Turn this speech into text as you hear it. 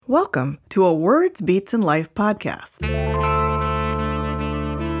Welcome to a Words, Beats, and Life podcast.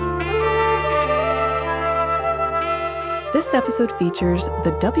 This episode features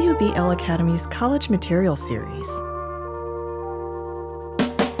the WBL Academy's College Material Series.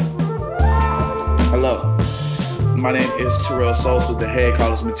 Hello, my name is Terrell Sosa, the head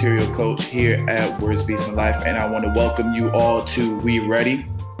college material coach here at Words, Beats, and Life, and I want to welcome you all to We Ready.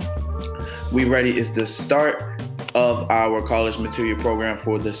 We Ready is the start of our college material program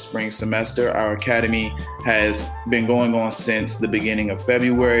for the spring semester. Our academy has been going on since the beginning of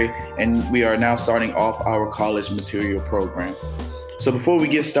February, and we are now starting off our college material program. So before we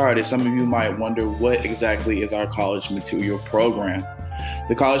get started, some of you might wonder what exactly is our college material program.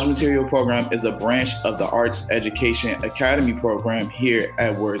 The College Material Program is a branch of the Arts Education Academy program here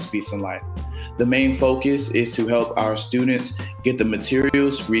at Words, Beats, and Life. The main focus is to help our students get the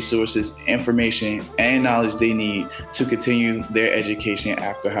materials, resources, information, and knowledge they need to continue their education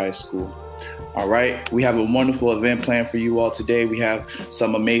after high school. All right, we have a wonderful event planned for you all today. We have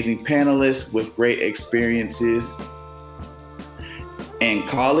some amazing panelists with great experiences in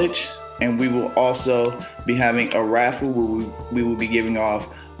college, and we will also be having a raffle where we will be giving off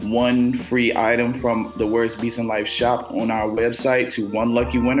one free item from the Words, Beats, and Life shop on our website to one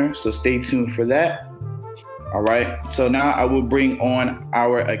lucky winner. So stay tuned for that. All right. So now I will bring on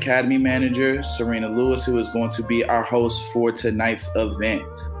our Academy Manager, Serena Lewis, who is going to be our host for tonight's event.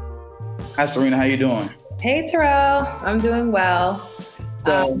 Hi, Serena. How you doing? Hey, Terrell. I'm doing well.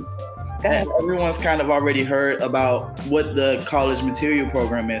 So everyone's kind of already heard about what the College Material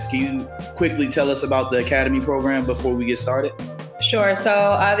Program is. Can you quickly tell us about the Academy program before we get started? Sure. So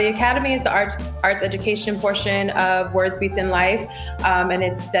the Academy is the arts education portion of Words, Beats, and Life, and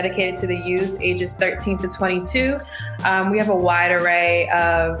it's dedicated to the youth ages 13 to 22. We have a wide array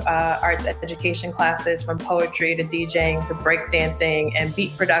of arts education classes, from poetry to DJing to breakdancing and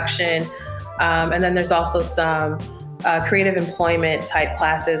beat production. And then there's also some creative employment type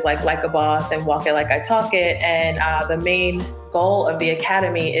classes like a Boss and Walk It Like I Talk It. And the main goal of the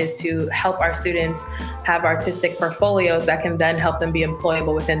Academy is to help our students have artistic portfolios that can then help them be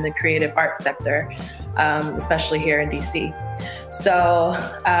employable within the creative arts sector, especially here in DC. So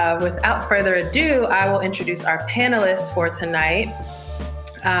without further ado, I will introduce our panelists for tonight.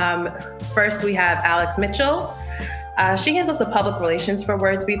 First, we have Alex Mitchell. She handles the public relations for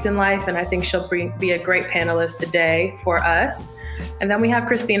Words, Beats, and Life, and I think she'll be a great panelist today for us. And then we have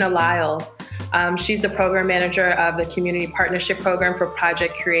Christina Lyles. She's the program manager of the Community Partnership Program for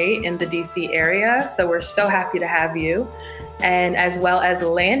Project Create in the DC area. So we're so happy to have you. And as well as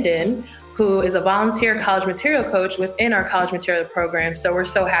Landon, who is a volunteer college material coach within our college material program. So we're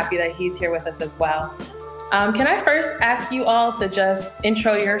so happy that he's here with us as well. Can I first ask you all to just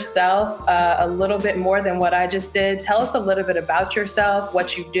intro yourself a little bit more than what I just did? Tell us a little bit about yourself,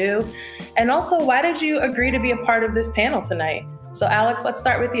 what you do, and also why did you agree to be a part of this panel tonight? So Alex, let's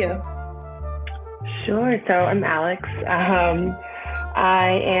start with you. Sure. So I'm Alex.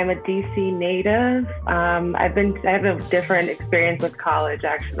 I am a DC native. I have a different experience with college,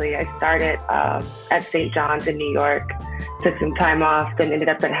 actually. I started at St. John's in New York, took some time off, then ended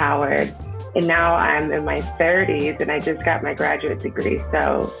up at Howard. And now I'm in my 30s and I just got my graduate degree.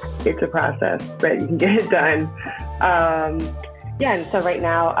 So it's a process, but you can get it done. And so right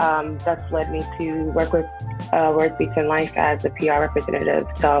now that's led me to work with Words, Beats, and Life as a PR representative.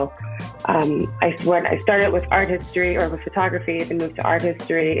 So I started with art history or with photography, then moved to art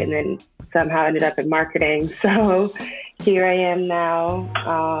history, and then somehow ended up in marketing. So here I am now.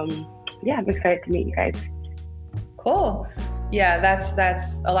 I'm excited to meet you guys. Cool. Yeah,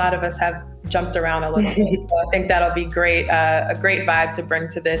 that's a lot of us have jumped around a little bit. So I think that'll be great, a great vibe to bring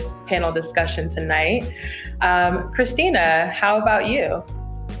to this panel discussion tonight. Christina, how about you?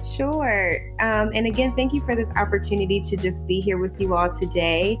 Sure. And again, thank you for this opportunity to just be here with you all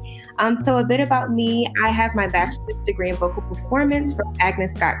today. So a bit about me, I have my bachelor's degree in vocal performance from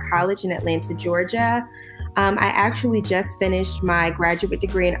Agnes Scott College in Atlanta, Georgia. I actually just finished my graduate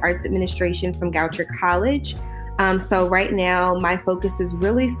degree in arts administration from Goucher College. So right now, my focus is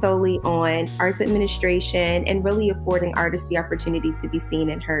really solely on arts administration and really affording artists the opportunity to be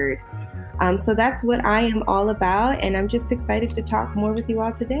seen and heard. So that's what I am all about, and I'm just excited to talk more with you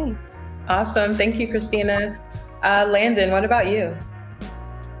all today. Awesome. Thank you, Christina. Landon, what about you?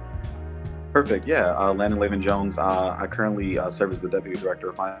 Perfect. Yeah, Landon Lavin Jones. I currently serve as the Deputy Director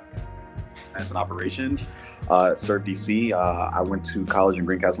of Finance and Operations at Serve DC. I went to college in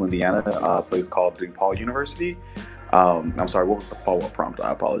Greencastle, Indiana, a place called DePaul University. I'm sorry, what was the follow-up prompt?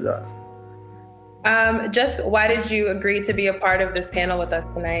 I apologize. Just why did you agree to be a part of this panel with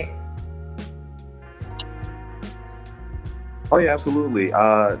us tonight? Oh yeah, absolutely.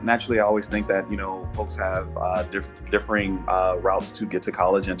 Naturally, I always think that, folks have differing routes to get to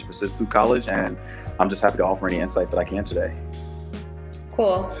college and to persist through college, and I'm just happy to offer any insight that I can today.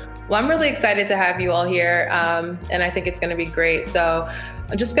 Cool. Well, I'm really excited to have you all here, and I think it's going to be great. So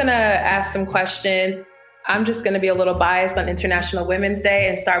I'm just going to ask some questions. I'm just going to be a little biased on International Women's Day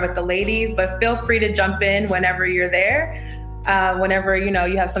and start with the ladies, but feel free to jump in whenever you're there, whenever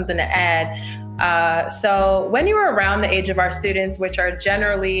you have something to add. So when you were around the age of our students, which are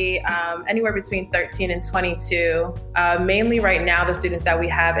generally anywhere between 13 and 22, mainly right now the students that we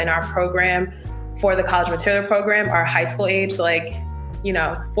have in our program for the college material program are high school age, so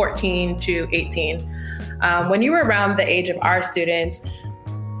 14 to 18. When you were around the age of our students,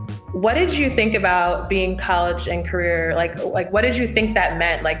 what did you think about being college and career? Like what did you think that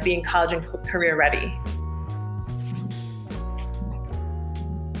meant, like being college and career ready?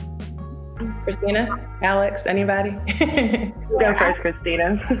 Christina, Alex, anybody? Go first,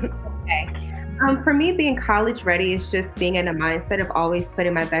 Christina. Okay. For me, being college ready is just being in a mindset of always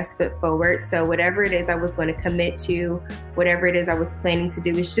putting my best foot forward. So whatever it is I was going to commit to, whatever it is I was planning to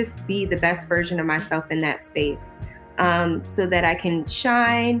do, is just be the best version of myself in that space, so that I can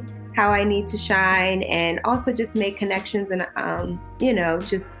shine how I need to shine, and also just make connections and,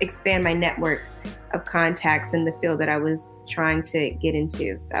 just expand my network of contacts in the field that I was trying to get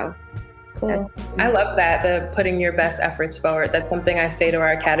into. So. Cool. I love that, the putting your best efforts forward. That's something I say to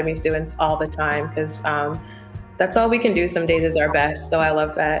our Academy students all the time, because that's all we can do some days is our best. So I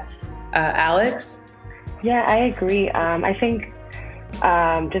love that. Alex? Yeah, I agree. I think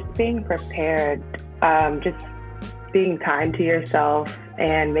just being prepared, just being kind to yourself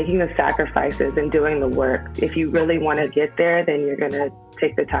and making the sacrifices and doing the work. If you really want to get there, then you're going to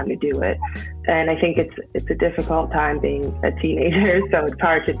take the time to do it. And I think it's a difficult time being a teenager, so it's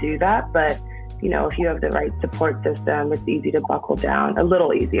hard to do that. But, if you have the right support system, it's easy to buckle down, a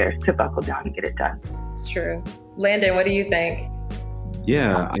little easier to buckle down and get it done. True. Landon, what do you think?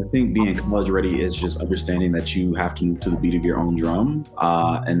 Yeah, I think being college ready is just understanding that you have to move to the beat of your own drum,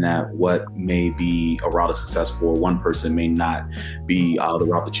 and that what may be a route of success for one person may not be the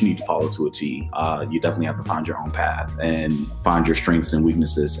route that you need to follow to a T. You definitely have to find your own path and find your strengths and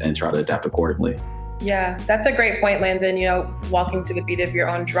weaknesses and try to adapt accordingly. Yeah, that's a great point, Landon, walking to the beat of your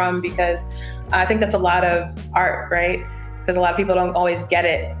own drum, because I think that's a lot of art, right? Because a lot of people don't always get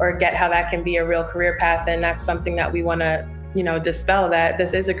it or get how that can be a real career path. And that's something that we want to dispel, that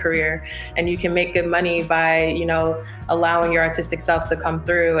this is a career and you can make good money by, allowing your artistic self to come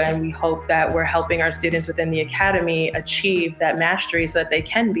through. And we hope that we're helping our students within the Academy achieve that mastery so that they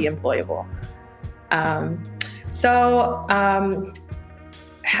can be employable.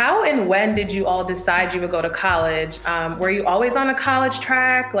 How and when did you all decide you would go to college? Were you always on a college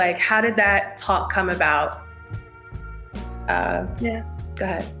track? Like, how did that talk come about? Yeah. Go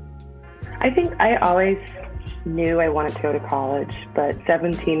ahead. I think I always knew I wanted to go to college, but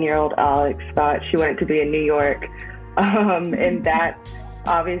 17-year-old Alex thought she wanted to be in New York. And that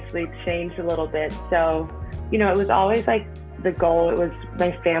obviously changed a little bit. So, it was always like the goal. It was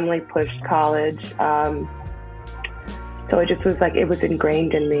my family pushed college. So it just was like, it was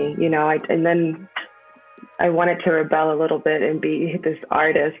ingrained in me, and then I wanted to rebel a little bit and be this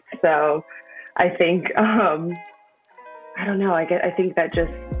artist. So I think, I don't know, I think that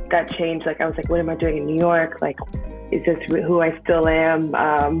changed. Like, I was like, what am I doing in New York? Like, is this who I still am?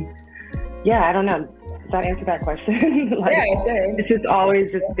 Yeah, I don't know. Does that answer that question? Like, yeah, it did. It's just always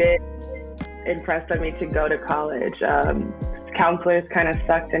just been impressed on me to go to college. Counselors kind of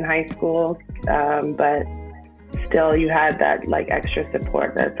sucked in high school, but still you had that like extra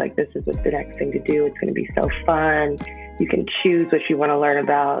support that's like, this is the next thing to do. It's going to be so fun. You can choose what you want to learn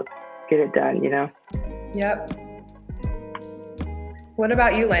about, get it done, Yep. What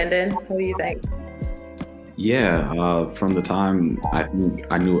about you, Landon? What do you think? Yeah, from the time I think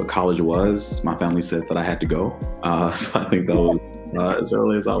I knew what college was, my family said that I had to go. So I think that was as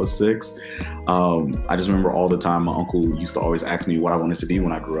early as I was 6. I just remember all the time my uncle used to always ask me what I wanted to be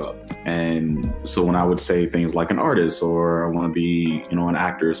when I grew up. And so when I would say things like an artist or I want to be, an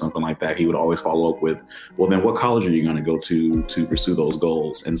actor or something like that, he would always follow up with, well, then what college are you going to go to pursue those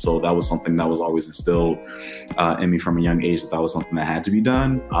goals? And so that was something that was always instilled in me from a young age, that was something that had to be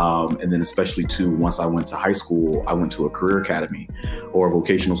done. And then especially too, once I went to high school, I went to a career academy or a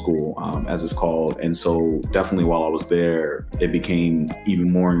vocational school, as it's called. And so definitely while I was there, it became even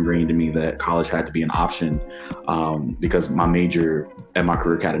more ingrained in me that college had to be an option, because my major at my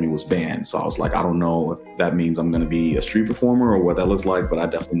career academy was band. So I was like, I don't know if that means I'm going to be a street performer or what that looks like, but I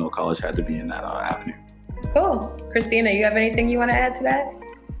definitely know college had to be in that avenue. Cool. Christina, you have anything you want to add to that?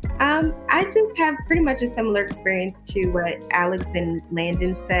 I just have pretty much a similar experience to what Alex and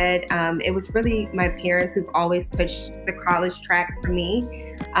Landon said. It was really my parents who've always pushed the college track for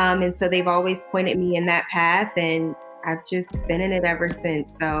me. And so they've always pointed me in that path, and I've just been in it ever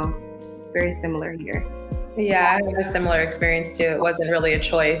since. So very similar here. Yeah, I had a similar experience too. It wasn't really a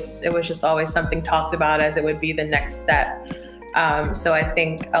choice. It was just always something talked about as it would be the next step. So I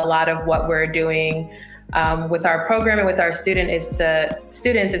think a lot of what we're doing with our program and with our students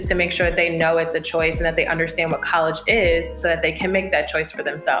is to make sure that they know it's a choice and that they understand what college is so that they can make that choice for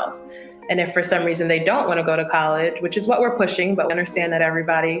themselves. And if for some reason they don't want to go to college, which is what we're pushing, but we understand that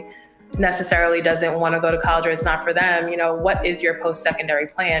everybody necessarily doesn't want to go to college or it's not for them, what is your post-secondary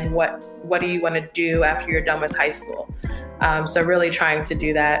plan? What do you want to do after you're done with high school? So really trying to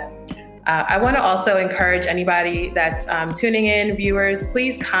do that. I want to also encourage anybody that's tuning in, viewers,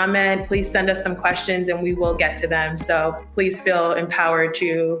 please comment, please send us some questions and we will get to them. So please feel empowered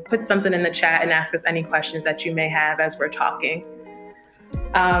to put something in the chat and ask us any questions that you may have as we're talking.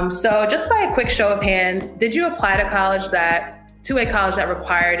 So just by a quick show of hands, did you apply to a college that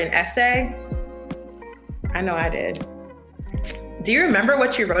required an essay? I know I did. Do you remember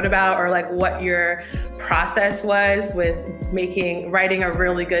what you wrote about or like what your process was with writing a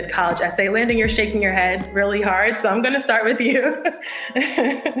really good college essay? Landon, you're shaking your head really hard, so I'm going to start with you.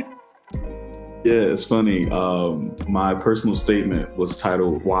 Yeah, it's funny. My personal statement was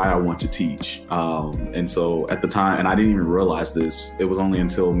titled "Why I Want to Teach," and so at the time, and I didn't even realize this. It was only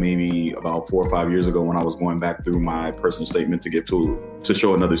until maybe about 4 or 5 years ago when I was going back through my personal statement to give to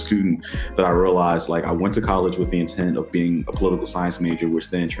show another student that I realized, like, I went to college with the intent of being a political science major, which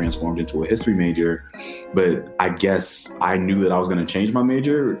then transformed into a history major. But I guess I knew that I was going to change my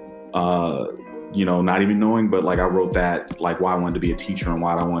major. Not even knowing, but like I wrote that, like why I wanted to be a teacher and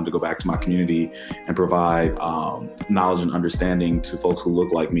why I wanted to go back to my community and provide knowledge and understanding to folks who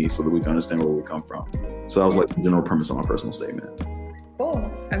look like me so that we can understand where we come from. So that was like the general premise of my personal statement. Cool.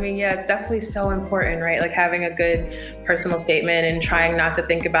 I mean, yeah, it's definitely so important, right? Like having a good personal statement and trying not to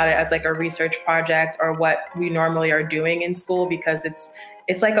think about it as like a research project or what we normally are doing in school, because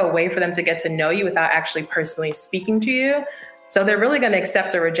it's like a way for them to get to know you without actually personally speaking to you. So they're really going to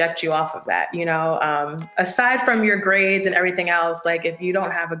accept or reject you off of that. Aside from your grades and everything else, like if you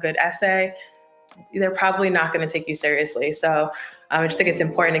don't have a good essay, they're probably not going to take you seriously. So I just think it's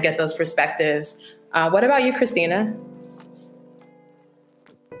important to get those perspectives. What about you, Christina?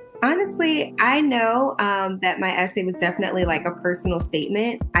 Honestly, I know that my essay was definitely like a personal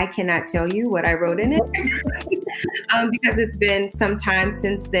statement. I cannot tell you what I wrote in it because it's been some time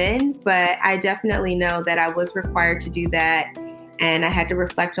since then, but I definitely know that I was required to do that. And I had to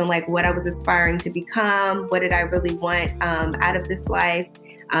reflect on like what I was aspiring to become. What did I really want out of this life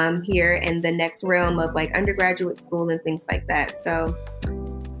here in the next realm of like undergraduate school and things like that. So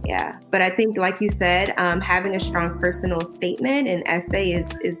yeah, but I think, like you said, having a strong personal statement and essay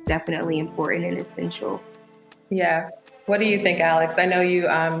is definitely important and essential. Yeah. What do you think, Alex? I know you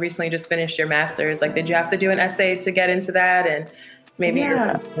recently just finished your master's. Like, did you have to do an essay to get into that, and maybe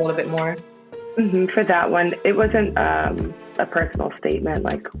a little bit more? Mm-hmm. For that one, it wasn't a personal statement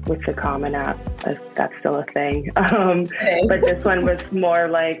like with the Common App. That's still a thing. But this one was more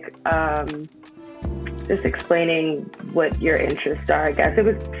like just explaining what your interests are, I guess. It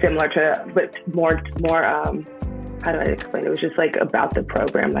was similar to, but more, how do I explain it? It was just like about the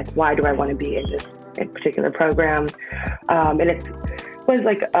program, like why do I want to be in this particular program? And it was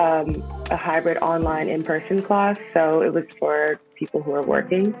like a hybrid online in-person class. So it was for people who are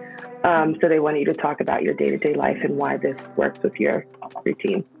working. So they wanted you to talk about your day-to-day life and why this works with your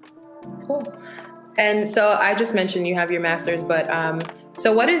routine. Cool. And so I just mentioned you have your master's, but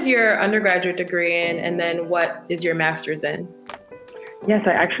so what is your undergraduate degree in, and then what is your master's in? Yes,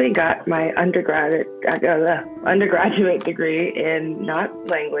 I actually got my undergraduate degree in, not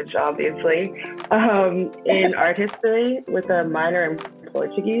language, obviously, in art history with a minor in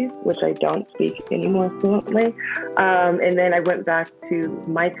Portuguese, which I don't speak anymore fluently. And then I went back to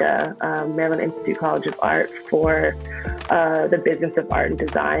MICA, Maryland Institute College of Art, for the business of art and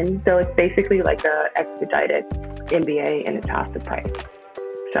design. So it's basically like a expedited MBA, and it's half the price.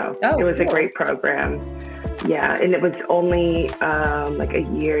 So it was a great program. Yeah, and it was only like a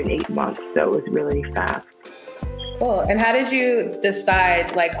year and 8 months, so it was really fast. Cool. And how did you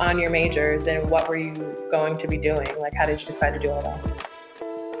decide like on your majors, and what were you going to be doing? Like, how did you decide to do all that?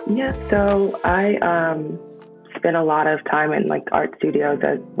 Yeah, so I spent a lot of time in like art studios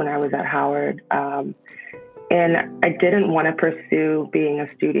when I was at Howard. And I didn't want to pursue being a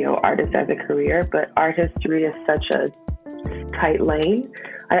studio artist as a career, but art history is such a tight lane.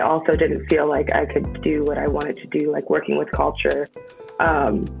 I also didn't feel like I could do what I wanted to do, like working with culture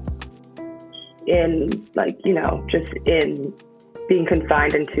in like, just in being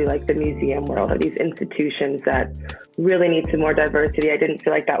confined into like the museum world or these institutions that really need some more diversity. I didn't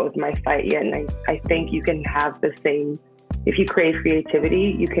feel like that was my fight yet. And I think you can have the same, if you crave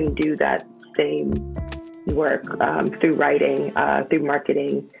creativity, you can do that same work through writing, through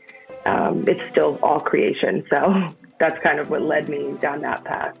marketing. It's still all creation. So that's kind of what led me down that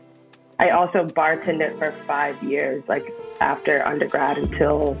path. I also bartended for 5 years, like after undergrad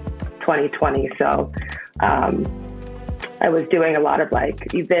until 2020. So I was doing a lot of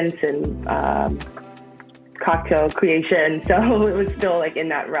like events and cocktail creation. So it was still like in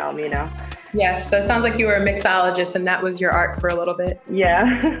that realm, Yes, so it sounds like you were a mixologist and that was your art for a little bit.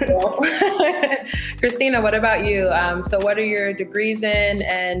 Yeah. Christina, what about you? So what are your degrees in,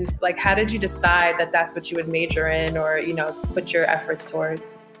 and like how did you decide that that's what you would major in or, put your efforts toward?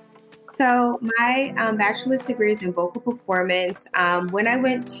 So my bachelor's degree is in vocal performance. When I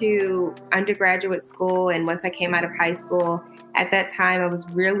went to undergraduate school and once I came out of high school, at that time I was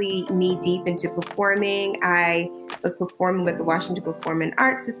really knee deep into performing. I was performing with the Washington Performing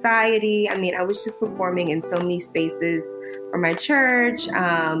Arts Society. I mean, I was just performing in so many spaces for my church,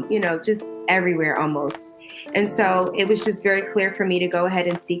 just everywhere almost. And so it was just very clear for me to go ahead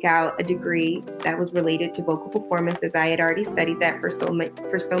and seek out a degree that was related to vocal performance, as I had already studied that for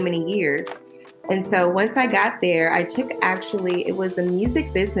so many years. And so once I got there, I took it was a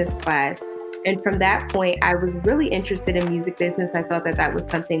music business class. And from that point, I was really interested in music business. I thought that was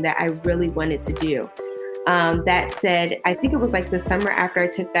something that I really wanted to do. That said, I think it was like the summer after I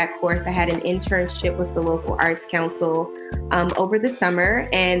took that course, I had an internship with the local arts council over the summer.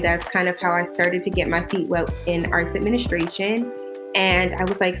 And that's kind of how I started to get my feet wet in arts administration. And I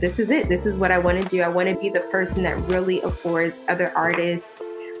was like, this is it. This is what I want to do. I want to be the person that really affords other artists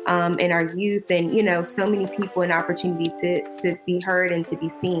and our youth and, so many people an opportunity to be heard and to be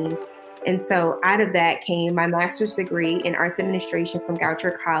seen. And so out of that came my master's degree in arts administration from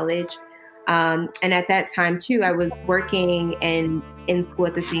Goucher College. And at that time, too, I was working and in school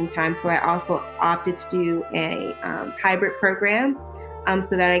at the same time. So I also opted to do a hybrid program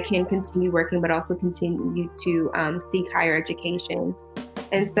so that I can continue working, but also continue to seek higher education.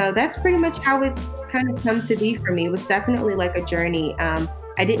 And so that's pretty much how it's kind of come to be for me. It was definitely like a journey.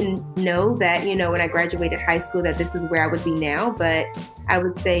 I didn't know that, when I graduated high school, that this is where I would be now. But I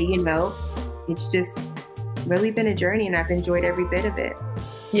would say, it's just really been a journey and I've enjoyed every bit of it.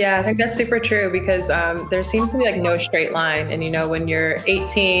 Yeah, I think that's super true because there seems to be like no straight line. And, when you're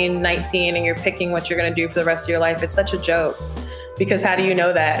 18, 19 and you're picking what you're going to do for the rest of your life, it's such a joke. Because how do you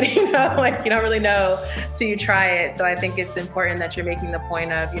know that? You don't really know till you try it. So I think it's important that you're making the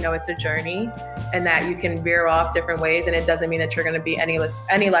point of, it's a journey and that you can veer off different ways. And it doesn't mean that you're going to be any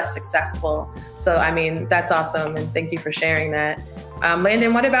less successful. So, I mean, that's awesome. And thank you for sharing that.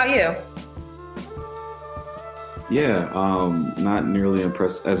 Landon, what about you? Yeah, not nearly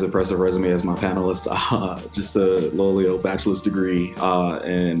as impressive resume as my panelists. Just a lowly old bachelor's degree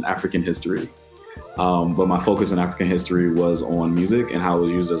in African history. But my focus in African history was on music and how it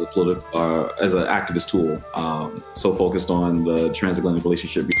was used as as an activist tool. So focused on the transatlantic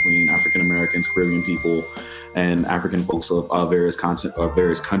relationship between African Americans, Caribbean people, and African folks of various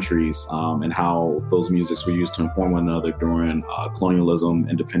countries, and how those musics were used to inform one another during colonialism,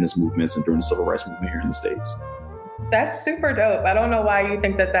 independence movements, and during the civil rights movement here in the States. That's super dope. I don't know why you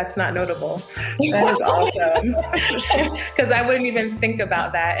think that that's not notable. That is awesome. Because I wouldn't even think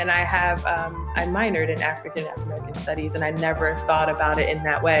about that. And I minored in African American studies and I never thought about it in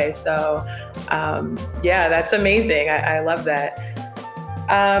that way. So yeah, that's amazing. I love that.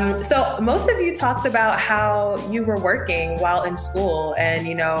 So most of you talked about how you were working while in school and,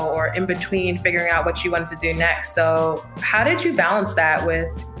 or in between figuring out what you wanted to do next. So how did you balance that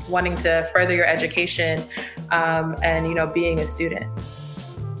with wanting to further your education and, being a student?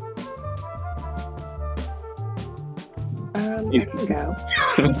 I can go.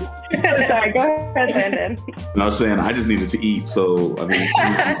 Sorry, go ahead, Landon. I was saying I just needed to eat. So, I mean,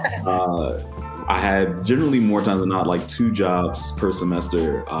 I had generally more times than not like 2 jobs per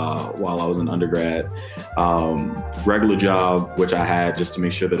semester while I was in undergrad. Regular job, which I had just to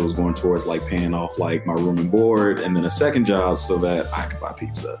make sure that it was going towards like paying off like my room and board, and then a second job so that I could buy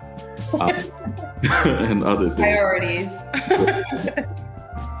pizza and other things. Priorities.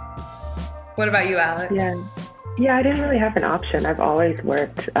 What about you, Alex? Yeah, I didn't really have an option. I've always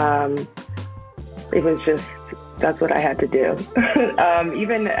worked. It was just, that's what I had to do.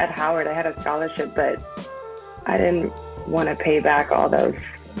 Even at Howard, I had a scholarship, but I didn't want to pay back all those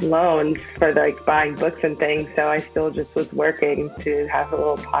loans for like buying books and things. So I still just was working to have a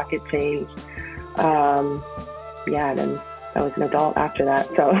little pocket change. And then I was an adult after that.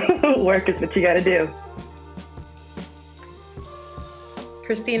 So work is what you got to do.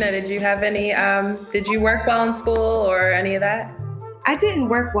 Christina, did you have any, did you work while in school or any of that? I didn't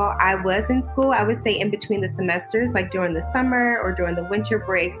work while I was in school. I would say in between the semesters, like during the summer or during the winter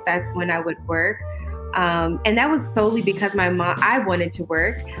breaks, that's when I would work. And that was solely because I wanted to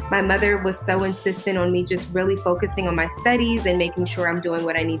work. My mother was so insistent on me just really focusing on my studies and making sure I'm doing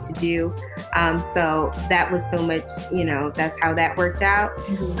what I need to do. So that was so much, that's how that worked out.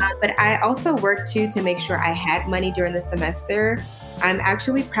 Mm-hmm. But I also worked too to make sure I had money during the semester. I'm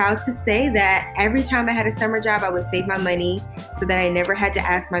actually proud to say that every time I had a summer job, I would save my money so that I never had to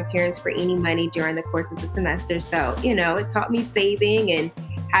ask my parents for any money during the course of the semester. So, it taught me saving and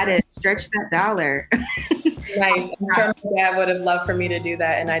how to stretch that dollar. Nice. I'm sure my dad would have loved for me to do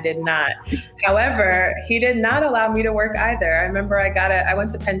that, and I did not. However, he did not allow me to work either. I remember I went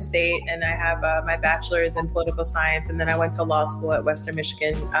to Penn State, and I have my bachelor's in political science, and then I went to law school at Western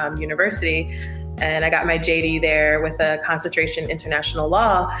Michigan University. And I got my JD there with a concentration in international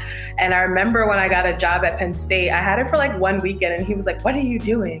law. And I remember when I got a job at Penn State, I had it for like 1 weekend, and he was like, "What are you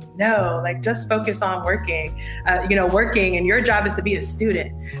doing? No, like just focus on working, working, and your job is to be a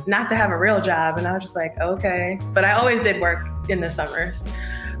student, not to have a real job." And I was just like, okay. But I always did work in the summers.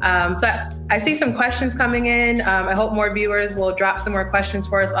 So I see some questions coming in. I hope more viewers will drop some more questions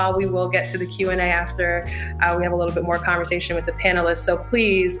for us all. We will get to the Q&A after we have a little bit more conversation with the panelists. So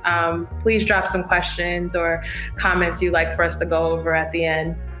please drop some questions or comments you'd like for us to go over at the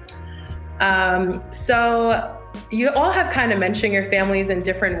end. So you all have kind of mentioned your families in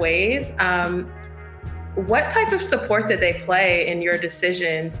different ways. What type of support did they play in your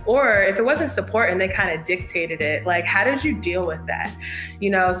decisions? Or if it wasn't support and they kind of dictated it, like how did you deal with that?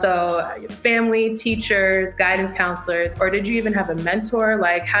 So family, teachers, guidance counselors, or did you even have a mentor?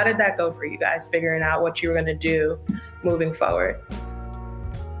 Like how did that go for you guys figuring out what you were going to do moving forward?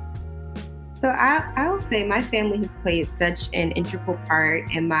 So I'll say my family has played such an integral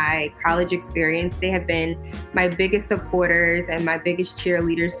part in my college experience. They have been my biggest supporters and my biggest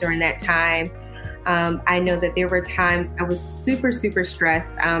cheerleaders during that time. I know that there were times I was super, super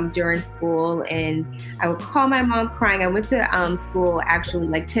stressed during school, and I would call my mom crying. I went to school actually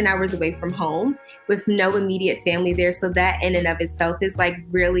like 10 hours away from home with no immediate family there. So that in and of itself is like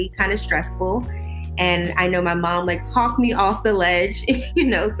really kind of stressful. And I know my mom like talked me off the ledge,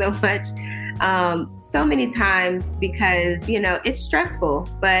 so much. So many times because, it's stressful,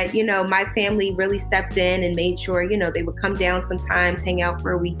 but, my family really stepped in and made sure, they would come down sometimes, hang out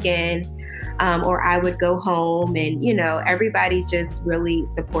for a weekend, or I would go home and, everybody just really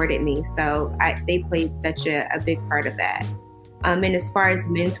supported me. So they played such a big part of that. And as far as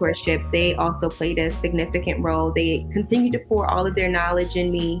mentorship, they also played a significant role. They continue to pour all of their knowledge in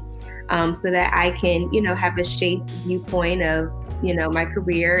me so that I can, have a shaped viewpoint of, my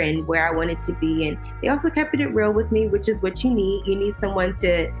career and where I wanted to be. And they also kept it real with me, which is what you need. You need someone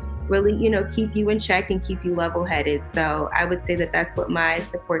to really, keep you in check and keep you level-headed. So I would say that that's what my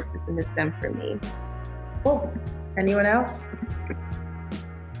support system has done for me. Cool. Anyone else?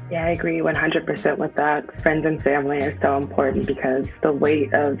 Yeah, I agree 100% with that. Friends and family are so important because the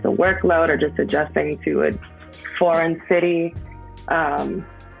weight of the workload or just adjusting to a foreign city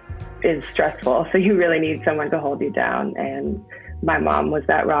is stressful. So you really need someone to hold you down. And my mom was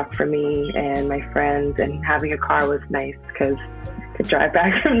that rock for me and my friends, and having a car was nice because to drive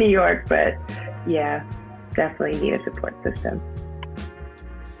back from New York. But yeah, definitely need a support system.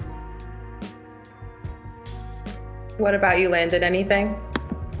 What about you, Landon? Anything?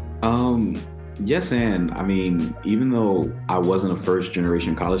 Yes, and I mean, even though I wasn't a first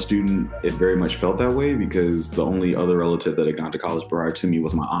generation college student, it very much felt that way because the only other relative that had gone to college prior to me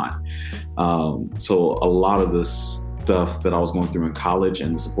was my aunt. So a lot of the stuff that I was going through in college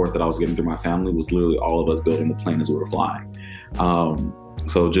and the support that I was getting through my family was literally all of us building the plane as we were flying.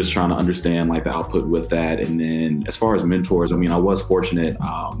 So just trying to understand like the output with that. And then as far as mentors, I mean, I was fortunate.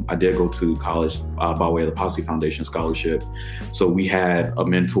 I did go to college by way of the Posse Foundation scholarship. So we had a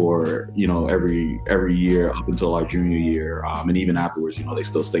mentor, every year up until our junior year. And even afterwards, they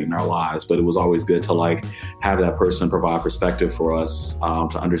still stayed in our lives, but it was always good to like have that person provide perspective for us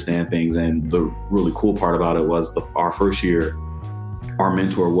to understand things. And the really cool part about it was our first year, our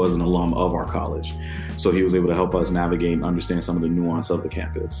mentor was an alum of our college. So he was able to help us navigate and understand some of the nuance of the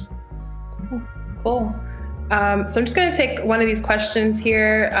campus. Cool. So I'm just going to take one of these questions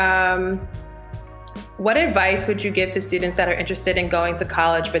here. What advice would you give to students that are interested in going to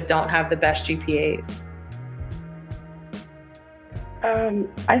college but don't have the best GPAs?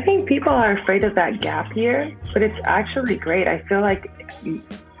 I think people are afraid of that gap year, but it's actually great. I feel like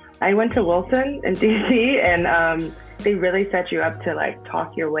I went to Wilson in DC, and they really set you up to like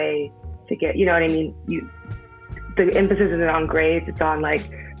talk your way to get, you know what I mean? The emphasis isn't on grades, it's on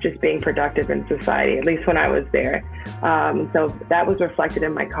like just being productive in society, at least when I was there. So that was reflected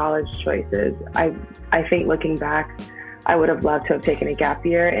in my college choices. I think looking back, I would have loved to have taken a gap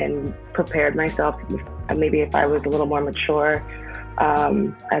year and prepared myself. Maybe if I was a little more mature,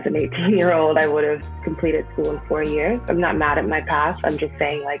 as an 18-year-old, I would have completed school in 4 years. I'm not mad at my past. I'm just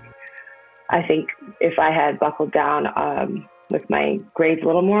saying, like, I think if I had buckled down with my grades a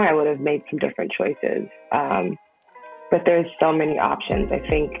little more, I would have made some different choices. But there's so many options. I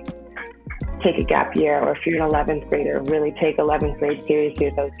think take a gap year, or if you're an 11th grader, really take 11th grade seriously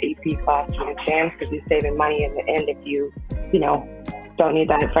with those AP classes and exams, because you're saving money in the end if you don't need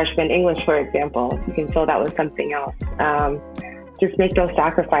that freshman English, for example. You can fill that with something else. Just make those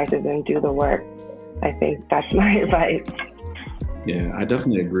sacrifices and do the work. I think that's my advice. Yeah, I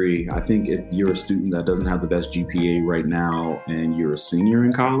definitely agree. I think if you're a student that doesn't have the best GPA right now and you're a senior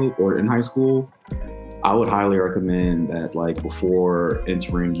in college or in high school, I would highly recommend that, like, before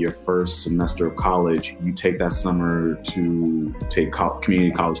entering your first semester of college, you take that summer to take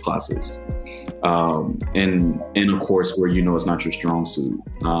community college classes in a course where you know it's not your strong suit.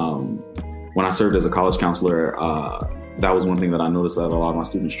 When I served as a college counselor, that was one thing that I noticed that a lot of my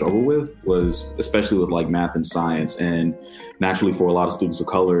students struggle with, was especially with like math and science. And naturally, for a lot of students of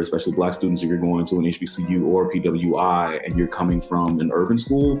color, especially Black students, if you're going to an HBCU or PWI and you're coming from an urban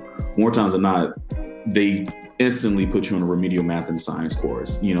school, more times than not, they instantly put you in a remedial math and science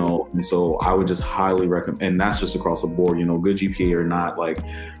course, and so I would just highly recommend, and that's just across the board, good GPA or not, like,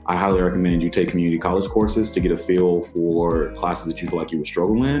 I highly recommend you take community college courses to get a feel for classes that you feel like you would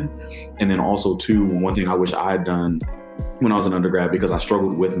struggle in. And then also too, one thing I wish I had done when I was an undergrad, because I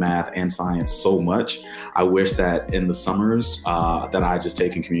struggled with math and science so much, I wish that in the summers that I had just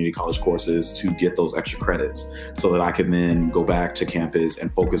taken community college courses to get those extra credits, so that I could then go back to campus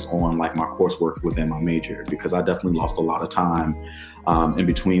and focus on like my coursework within my major, because I definitely lost a lot of time in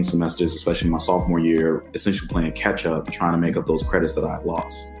between semesters, especially my sophomore year, essentially playing catch up, trying to make up those credits that I had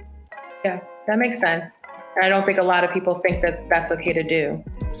lost. Yeah, that makes sense. I don't think a lot of people think that that's okay to do.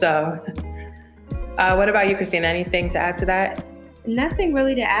 So what about you, Christina? Anything to add to that? Nothing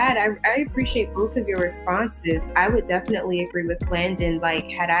really to add. I appreciate both of your responses. I would definitely agree with Landon. Like,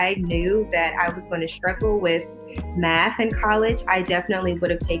 had I knew that I was going to struggle with math in college, I definitely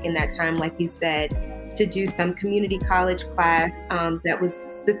would have taken that time, like you said, to do some community college class that was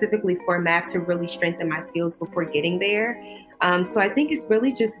specifically for math to really strengthen my skills before getting there. So I think it's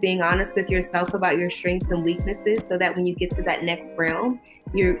really just being honest with yourself about your strengths and weaknesses, so that when you get to that next realm,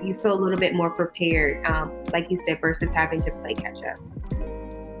 you feel a little bit more prepared, like you said, versus having to play catch up.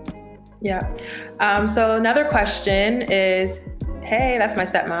 Yeah. So another question is, hey, that's my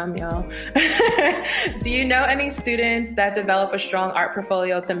stepmom, y'all. Do you know any students that develop a strong art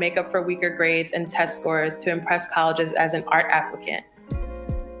portfolio to make up for weaker grades and test scores to impress colleges as an art applicant?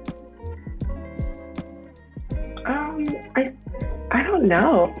 I don't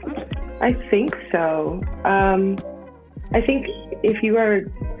know. I think so. I think if you are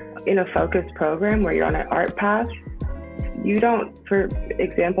in a focused program where you're on an art path, you don't, for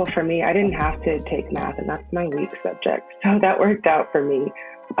example, for me, I didn't have to take math, and that's my weak subject. So that worked out for me.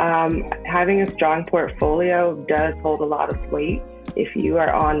 Having a strong portfolio does hold a lot of weight. If you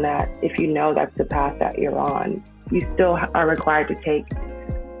are on that, if you know that's the path that you're on, you still are required to take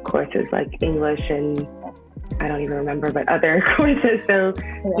courses like English and I don't even remember, but other courses. So,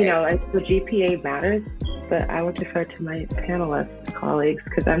 the GPA matters, but I would defer to my panelist colleagues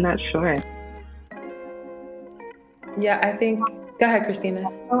because I'm not sure. Yeah, I think, go ahead, Christina.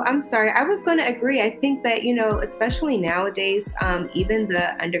 Oh, I'm sorry. I was going to agree. I think that, especially nowadays, even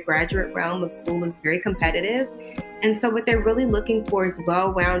the undergraduate realm of school is very competitive. And so what they're really looking for is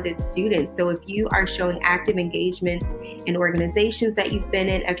well-rounded students. So if you are showing active engagements in organizations that you've been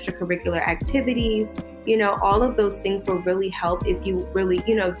in, extracurricular activities, all of those things will really help if you really,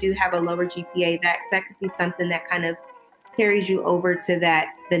 do have a lower GPA. That could be something that kind of carries you over to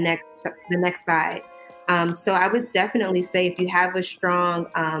the next side. So I would definitely say if you have a strong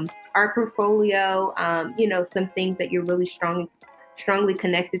art portfolio, some things that you're really strongly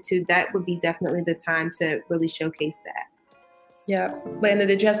connected to, that would be definitely the time to really showcase that. Yeah. Landon,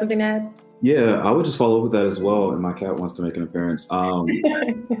 did you have something to add? Yeah, I would just follow up with that as well. And my cat wants to make an appearance.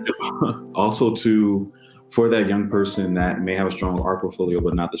 Also, for that young person that may have a strong art portfolio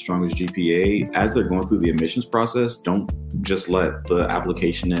but not the strongest GPA, as they're going through the admissions process, don't just let the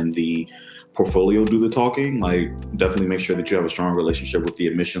application and the portfolio do the talking. Like, definitely make sure that you have a strong relationship with the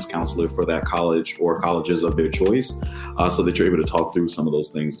admissions counselor for that college or colleges of their choice, so that you're able to talk through some of those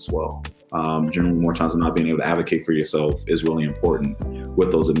things as well. Generally, more times than not, being able to advocate for yourself is really important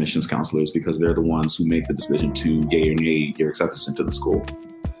with those admissions counselors, because they're the ones who make the decision to yay or nay your acceptance into the school.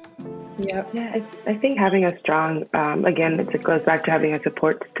 Yeah, I think having a strong, again, it goes back to having a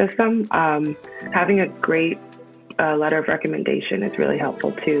support system. Having a great letter of recommendation is really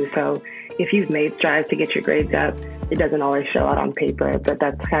helpful too. So if you've made strides to get your grades up, it doesn't always show out on paper, but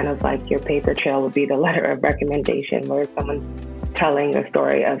that's kind of like your paper trail would be the letter of recommendation, where someone's telling a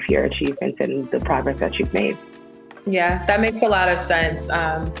story of your achievements and the progress that you've made. Yeah, that makes a lot of sense.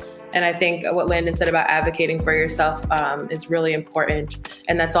 And I think what Landon said about advocating for yourself is really important.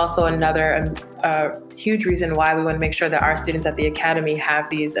 And that's also another huge reason why we want to make sure that our students at the Academy have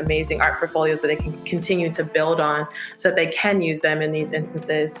these amazing art portfolios that they can continue to build on, so that they can use them in these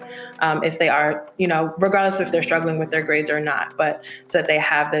instances if they are, regardless if they're struggling with their grades or not, but so that they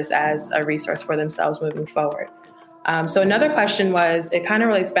have this as a resource for themselves moving forward. So another question was, it kind of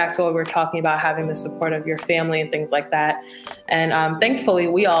relates back to what we were talking about, having the support of your family and things like that. And thankfully,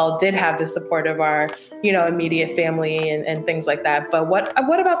 we all did have the support of our, immediate family and things like that. But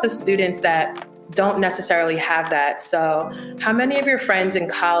what about the students that don't necessarily have that? So how many of your friends in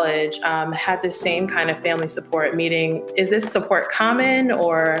college had the same kind of family support? Meaning, is this support common,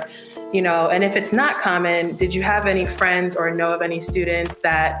 or, and if it's not common, did you have any friends or know of any students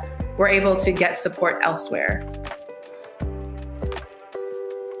that were able to get support elsewhere?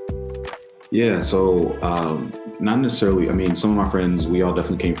 Yeah, so not necessarily. I mean, some of my friends, we all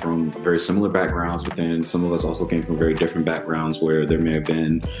definitely came from very similar backgrounds, but then some of us also came from very different backgrounds, where there may have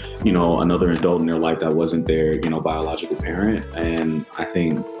been, another adult in their life that wasn't their, biological parent. And I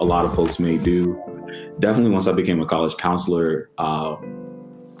think a lot of folks may do. Definitely once I became a college counselor,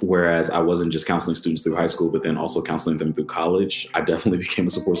 whereas I wasn't just counseling students through high school, but then also counseling them through college, I definitely became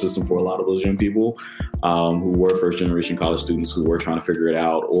a support system for a lot of those young people who were first generation college students who were trying to figure it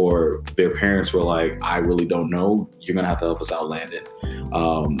out, or their parents were like, I really don't know, you're going to have to help us out, Landon.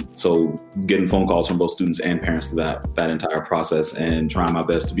 So getting phone calls from both students and parents to that entire process, and trying my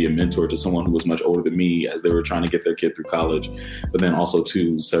best to be a mentor to someone who was much older than me as they were trying to get their kid through college, but then also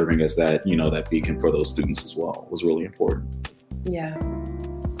too serving as that, that beacon for those students as well was really important.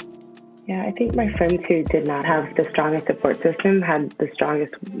 Yeah, I think my friends who did not have the strongest support system had the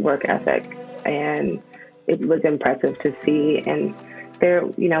strongest work ethic, and it was impressive to see. And there,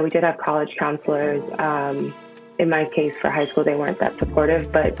 we did have college counselors. In my case, for high school, they weren't that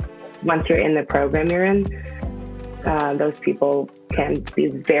supportive, but once you're in the program you're in, those people can be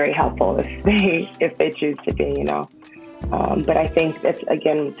very helpful if they choose to be, But I think that's,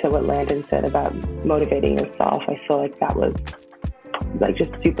 again, to what Landon said about motivating yourself, I feel like that was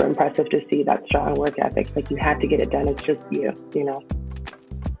just super impressive to see that strong work ethic. Like, you had to get it done. It's just you.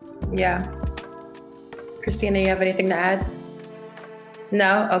 Yeah. Christina, you have anything to add?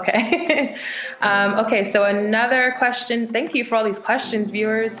 No? Okay. Okay, so another question. Thank you for all these questions,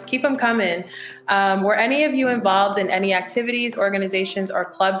 viewers. Keep them coming. Were any of you involved in any activities, organizations, or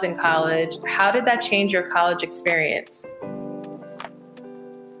clubs in college? How did that change your college experience?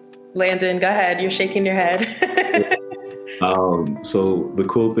 Landon, go ahead. You're shaking your head. So the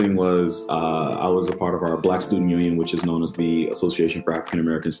cool thing was I was a part of our Black Student Union, which is known as the Association for African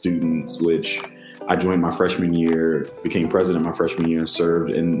American Students, which I joined my freshman year, became president my freshman year, and served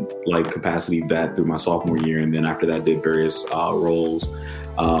in capacity that through my sophomore year. And then after that, did various roles.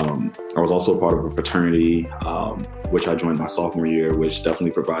 I was also a part of a fraternity, which I joined my sophomore year, which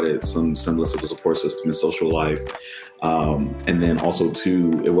definitely provided some semblance of a support system in social life. And then also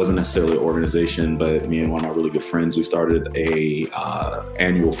too, it wasn't necessarily an organization, but me and one of my really good friends, we started a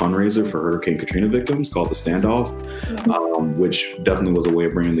annual fundraiser for Hurricane Katrina victims called The Standoff, which definitely was a way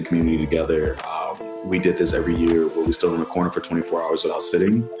of bringing the community together. We did this every year where we stood in a corner for 24 hours without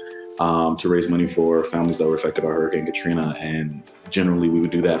sitting to raise money for families that were affected by Hurricane Katrina. And generally we would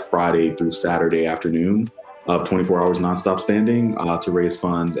do that Friday through Saturday afternoon of 24 hours nonstop standing to raise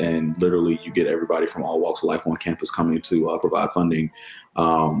funds. And literally you get everybody from all walks of life on campus coming to provide funding.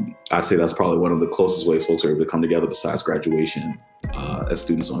 I'd say that's probably one of the closest ways folks are able to come together besides graduation as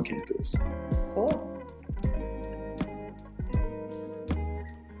students on campus. Cool.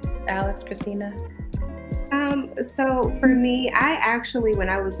 Alex, Christina? So for me, I actually, when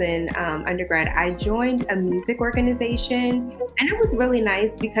I was in undergrad, I joined a music organization, and it was really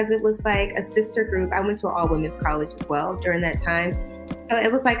nice because it was like a sister group. I went to an all-women's college as well during that time. So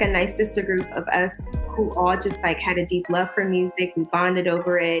it was like a nice sister group of us who all just had a deep love for music. We bonded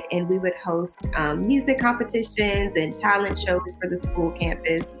over it, and we would host music competitions and talent shows for the school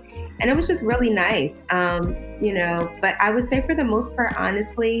campus. And it was just really nice, but I would say for the most part,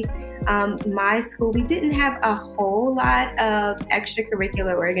 honestly, My school, we didn't have a whole lot of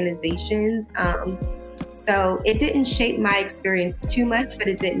extracurricular organizations. So it didn't shape my experience too much, but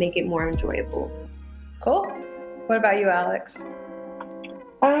it did make it more enjoyable. Cool. What about you, Alex?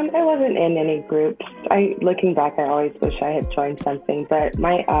 I wasn't in any groups. Looking back, I always wish I had joined something, but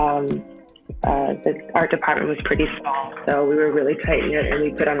my the art department was pretty small, so we were really tight knit, and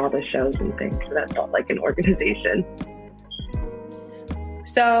we put on all the shows and things, so that felt like an organization.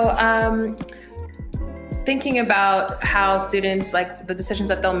 So, thinking about how students, like the decisions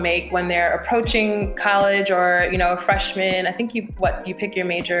that they'll make when they're approaching college or, a freshman, I think you pick your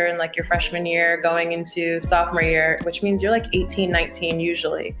major in like your freshman year going into sophomore year, which means you're like 18, 19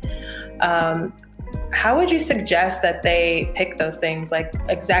 usually. How would you suggest that they pick those things? Like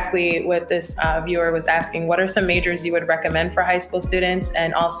exactly what this viewer was asking, what are some majors you would recommend for high school students?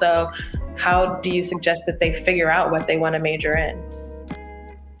 And also, how do you suggest that they figure out what they want to major in?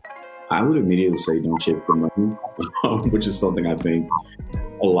 I would immediately say don't chase for money, which is something I think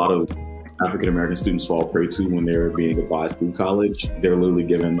a lot of African-American students fall prey to when they're being advised through college. They're literally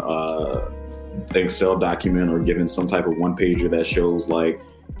given an Excel document or given some type of one-pager that shows like,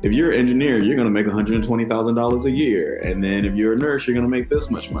 if you're an engineer, you're going to make $120,000 a year. And then if you're a nurse, you're going to make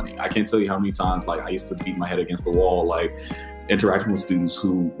this much money. I can't tell you how many times like I used to beat my head against the wall, like interacting with students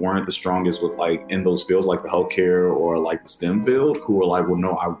who weren't the strongest with like in those fields, like the healthcare or like the STEM field, who were like, well,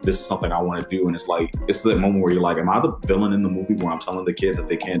 no, this is something I want to do. And it's like, it's that moment where you're like, am I the villain in the movie where I'm telling the kid that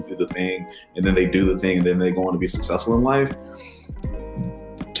they can't do the thing and then they do the thing and then they go on to be successful in life?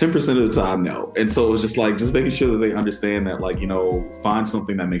 10% of the time, no. And so it's just like, just making sure that they understand that, like, find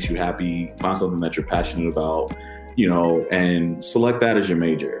something that makes you happy, find something that you're passionate about, and select that as your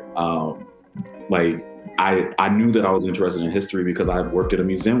major. I knew that I was interested in history because I worked at a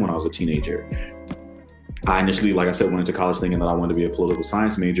museum when I was a teenager. I initially, like I said, went into college thinking that I wanted to be a political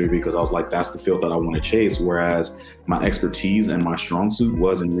science major because I was like, that's the field that I want to chase. Whereas my expertise and my strong suit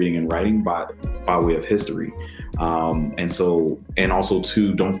was in reading and writing by way of history. And also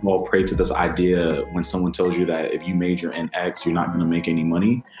too, don't fall prey to this idea when someone tells you that if you major in X, you're not going to make any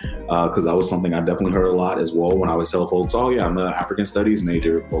money. Because that was something I definitely heard a lot as well when I would tell folks, oh yeah, I'm an African studies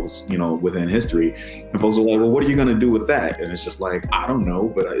major, folks, within history. And folks were like, well, what are you going to do with that? And it's just like, I don't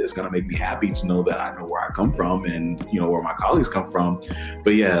know, but it's going to make me happy to know that I know where I come from and, where my colleagues come from.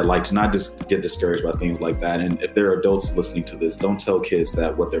 But yeah, like to not just get discouraged by things like that. And if there are adults listening to this, don't tell kids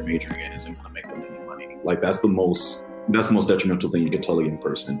that what they're majoring in isn't going to make them any money. Like that's the most detrimental thing you could tell a young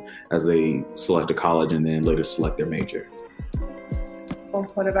person as they select a college and then later select their major. Well,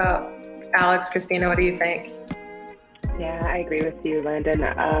 what about Alex, Christina? What do you think? Yeah, I agree with you, Landon.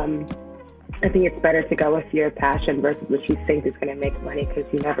 I think it's better to go with your passion versus what you think is going to make money, because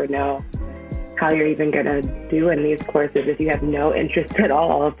you never know how you're even going to do in these courses. If you have no interest at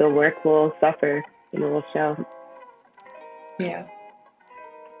all, the work will suffer and it will show. Yeah.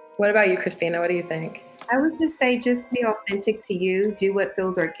 What about you, Christina? What do you think? I would just say, just be authentic to you. Do what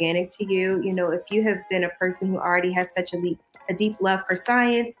feels organic to you. If you have been a person who already has such a deep love for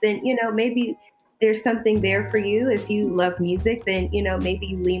science, then, maybe there's something there for you. If you love music, then, maybe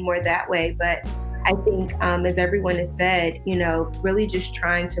you lean more that way. But I think, as everyone has said, really just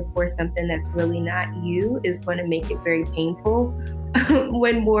trying to force something that's really not you is going to make it very painful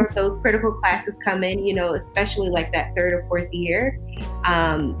when more of those critical classes come in, especially like that third or fourth year,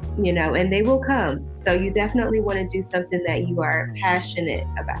 and they will come. So you definitely want to do something that you are passionate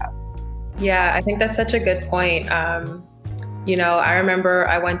about. Yeah, I think that's such a good point. I remember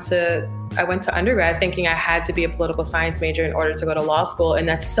I went to undergrad thinking I had to be a political science major in order to go to law school. And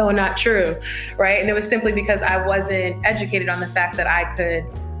that's so not true, right? And it was simply because I wasn't educated on the fact that I could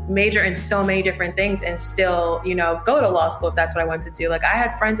major in so many different things and still, go to law school if that's what I wanted to do. Like I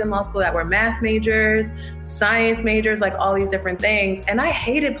had friends in law school that were math majors, science majors, like all these different things. And I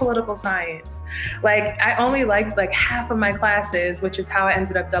hated political science. Like I only liked like half of my classes, which is how I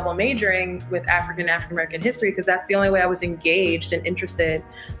ended up double majoring with African-American history, because that's the only way I was engaged and interested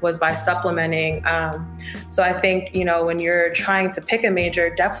was by supplementing. So I think, when you're trying to pick a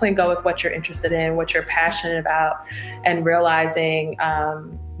major, definitely go with what you're interested in, what you're passionate about, and realizing,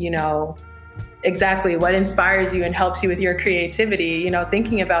 exactly what inspires you and helps you with your creativity,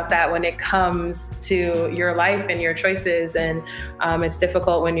 thinking about that when it comes to your life and your choices. And it's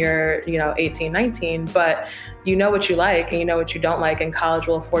difficult when you're, 18, 19, but you know what you like and you know what you don't like, and college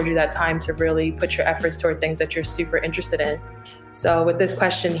will afford you that time to really put your efforts toward things that you're super interested in. So with this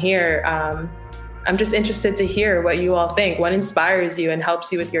question here, I'm just interested to hear what you all think. What inspires you and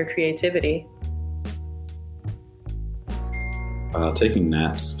helps you with your creativity? Taking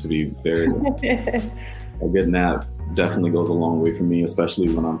naps, to be very a good nap definitely goes a long way for me,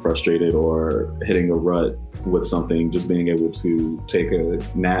 especially when I'm frustrated or hitting a rut with something. Just being able to take a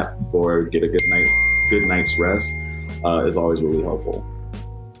nap or get a good night's rest is always really helpful.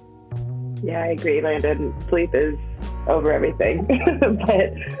 Yeah, I agree, Landon. Sleep is over everything.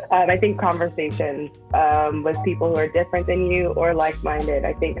 But I think conversations with people who are different than you or like-minded,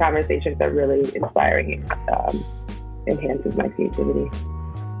 I think conversations are really inspiring. Enhances my creativity.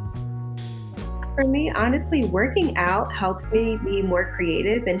 For me, honestly, working out helps me be more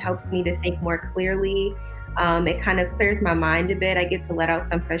creative and helps me to think more clearly. It kind of clears my mind a bit. I get to let out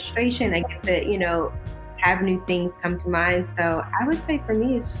some frustration. I get to, have new things come to mind. So I would say for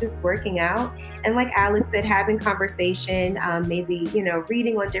me, it's just working out. And like Alex said, having conversation, maybe,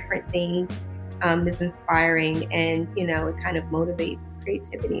 reading on different things is inspiring, and, it kind of motivates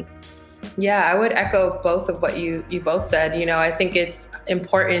creativity. Yeah, I would echo both of what you both said. I think it's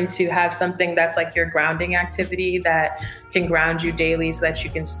important to have something that's like your grounding activity that can ground you daily so that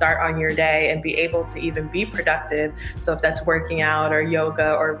you can start on your day and be able to even be productive. So if that's working out or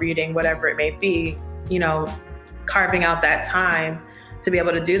yoga or reading, whatever it may be, carving out that time to be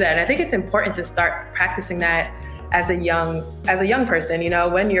able to do that. And I think it's important to start practicing that as a young person,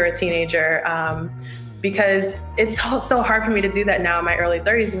 when you're a teenager, because it's so hard for me to do that now in my early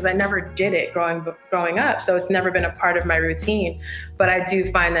 30s because I never did it growing up. So it's never been a part of my routine, but I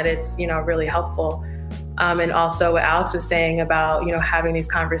do find that it's, really helpful. And also what Alex was saying about, having these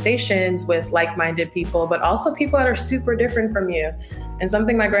conversations with like-minded people, but also people that are super different from you. And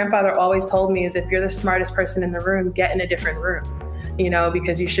something my grandfather always told me is if you're the smartest person in the room, get in a different room,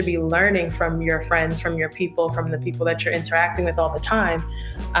 because you should be learning from your friends, from your people, from the people that you're interacting with all the time.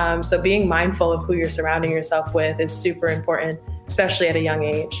 So being mindful of who you're surrounding yourself with is super important, especially at a young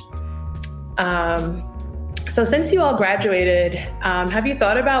age. So since you all graduated, have you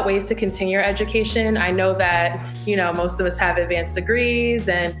thought about ways to continue your education? I know that, most of us have advanced degrees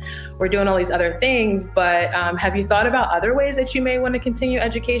and we're doing all these other things, but have you thought about other ways that you may want to continue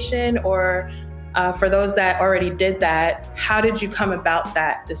education? Or for those that already did that, how did you come about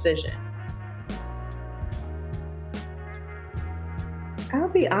that decision? I'll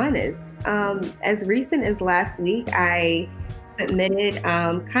be honest. As recent as last week, I submitted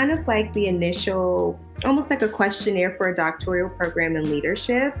kind of like the initial, almost like a questionnaire for a doctoral program in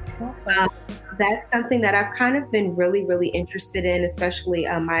leadership. Awesome. That's something that I've kind of been really, really interested in, especially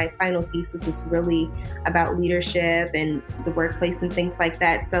my final thesis was really about leadership and the workplace and things like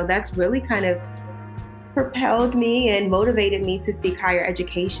that. So that's really kind of propelled me and motivated me to seek higher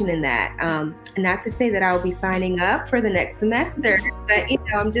education in that. Not to say that I'll be signing up for the next semester, but,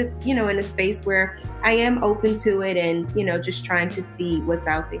 I'm just, in a space where I am open to it and, just trying to see what's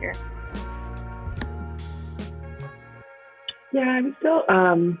out there. Yeah, I'm still,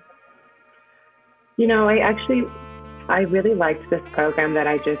 I really liked this program that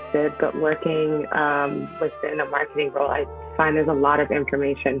I just did, but working within a marketing role, I find there's a lot of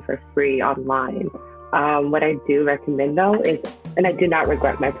information for free online. What I do recommend though is, and I do not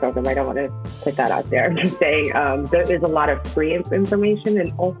regret my program, I don't want to put that out there. I'm just saying there is a lot of free information,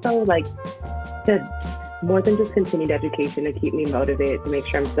 and also more than just continued education to keep me motivated, to make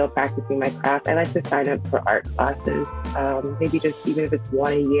sure I'm still practicing my craft. I like to sign up for art classes, maybe just even if it's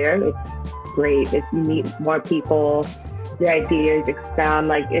one a year. It's great. If you meet more people, your ideas expound,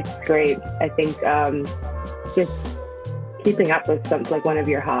 it's great. I think just keeping up with one of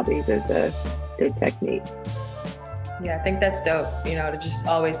your hobbies is a good technique. Yeah, I think that's dope, to just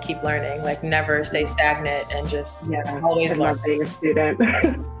always keep learning, never stay stagnant and just always learn. Love being a student.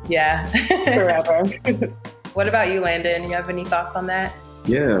 Yeah. Forever. What about you, Landon? You have any thoughts on that?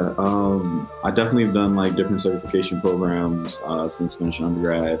 Yeah, I definitely have done different certification programs since finishing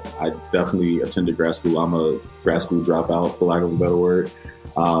undergrad. I definitely attended grad school. I'm a grad school dropout, for lack of a better word.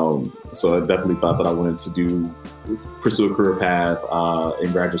 So I definitely thought that I wanted to pursue a career path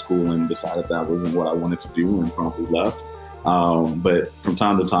in graduate school, and decided that wasn't what I wanted to do and promptly left. But from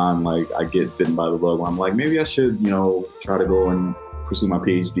time to time, I get bitten by the bug where I'm like, maybe I should, try to go and pursue my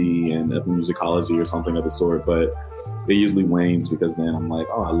PhD in ethnomusicology or something of the sort. But it usually wanes, because then I'm like,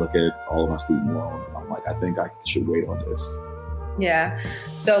 I look at all of my student loans and I'm like, I think I should wait on this. Yeah.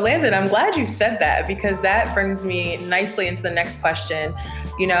 So Landon, I'm glad you said that, because that brings me nicely into the next question.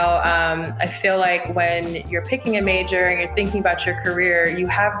 I feel like when you're picking a major and you're thinking about your career, you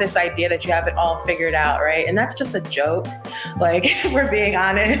have this idea that you have it all figured out, right? And that's just a joke. If we're being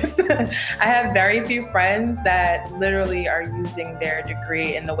honest, I have very few friends that literally are using their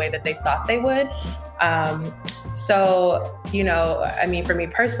degree in the way that they thought they would. So, I mean, for me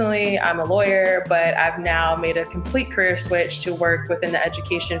personally, I'm a lawyer, but I've now made a complete career switch to work within the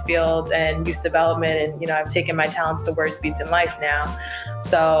education field and youth development. And, I've taken my talents to Words Beats in Life now.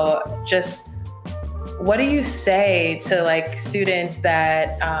 So just what do you say to like students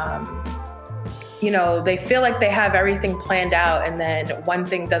that, they feel like they have everything planned out and then one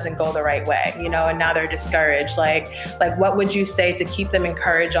thing doesn't go the right way, and now they're discouraged. Like what would you say to keep them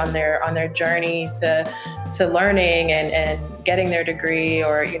encouraged on their journey to learning and getting their degree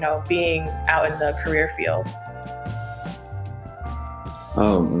or, being out in the career field?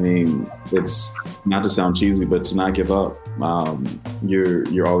 I mean, it's not to sound cheesy, but to not give up.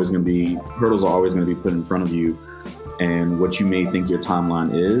 You're always going to be, hurdles are always going to be put in front of you. And what you may think your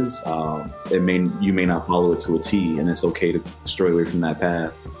timeline is, you may not follow it to a T, and it's okay to stray away from that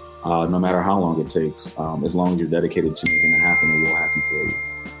path, no matter how long it takes. As long as you're dedicated to making it happen, it will happen for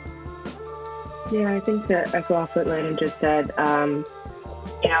you. Yeah, I think that echo off what Landon just said.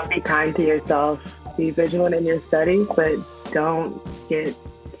 Be kind to yourself, be vigilant in your studies, but don't get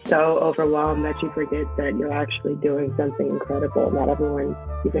so overwhelmed that you forget that you're actually doing something incredible. Not everyone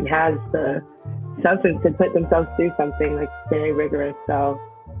even has the substance to put themselves through something like very rigorous. So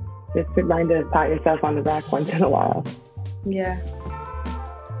just remind to pat yourself on the back once in a while. Yeah.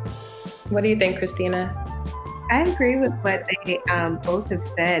 What do you think, Christina? I agree with what they both have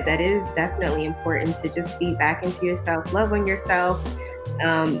said. That it is definitely important to just be back into yourself, love on yourself.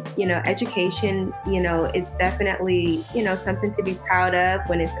 Education, it's definitely, something to be proud of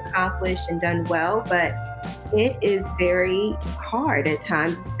when it's accomplished and done well, but it is very hard at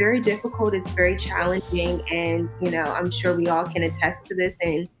times. It's very difficult. It's very challenging. And, I'm sure we all can attest to this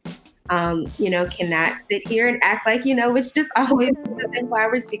and, cannot sit here and act like, it's just always in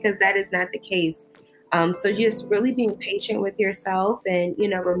flowers, because that is not the case. So just really being patient with yourself and,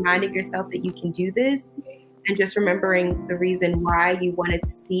 reminding yourself that you can do this. And just remembering the reason why you wanted to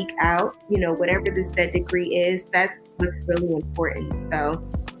seek out, whatever the said degree is, that's what's really important. So,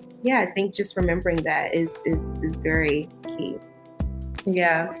 yeah, I think just remembering that is very key.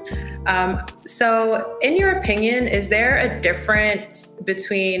 Yeah. So in your opinion, is there a difference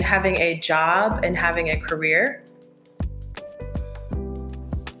between having a job and having a career?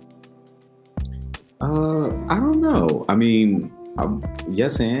 I don't know. I mean,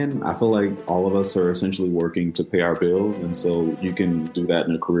 yes, and I feel like all of us are essentially working to pay our bills, and so you can do that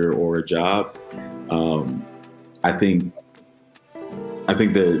in a career or a job. I think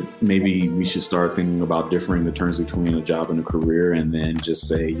that maybe we should start thinking about differing the terms between a job and a career, and then just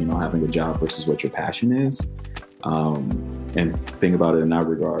say, having a job versus what your passion is, and think about it in that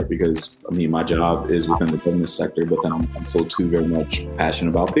regard. Because I mean, my job is within the government sector, but then I'm also too very much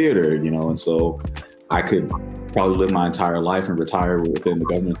passionate about theater, and so I could probably live my entire life and retire within the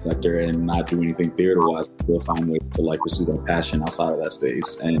government sector and not do anything theater-wise, but still find ways to pursue that passion outside of that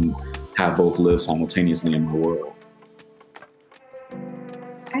space and have both live simultaneously in my world.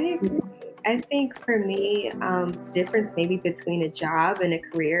 I agree. I think for me, the difference maybe between a job and a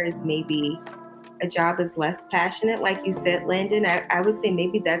career is maybe a job is less passionate. Like you said, Landon, I would say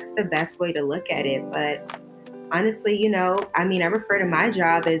maybe that's the best way to look at it. But honestly, I refer to my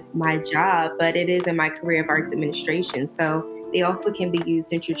job as my job, but it is in my career of arts administration. So they also can be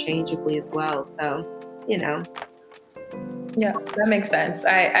used interchangeably as well. So, Yeah, that makes sense.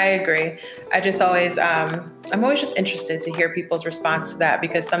 I agree. I just always, I'm always just interested to hear people's response to that,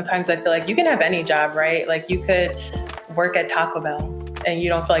 because sometimes I feel like you can have any job, right? Like you could work at Taco Bell and you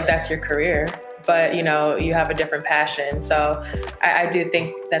don't feel like that's your career, but you have a different passion. So I do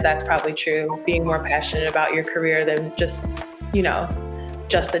think that that's probably true, being more passionate about your career than just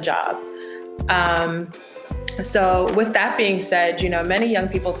the job. So with that being said, many young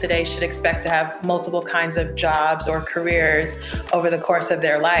people today should expect to have multiple kinds of jobs or careers over the course of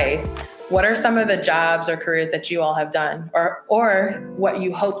their life. What are some of the jobs or careers that you all have done, or what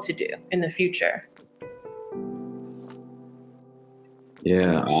you hope to do in the future?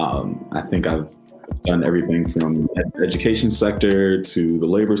 Yeah, I think I've done everything from the education sector to the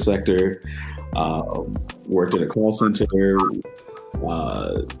labor sector, worked at a call center,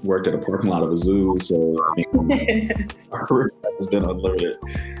 worked at a parking lot of a zoo. So I mean, our career has been unlimited.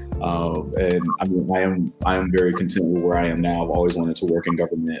 And I am very content with where I am now. I've always wanted to work in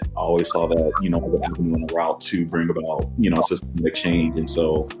government. I always saw that, as an avenue and a route to bring about, systemic change. And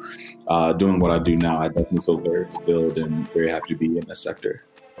so doing what I do now, I definitely feel very fulfilled and very happy to be in this sector.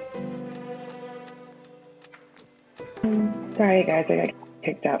 Sorry, guys, I got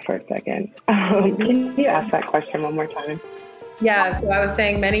kicked out for a second. Can you ask that question one more time? Yeah, so I was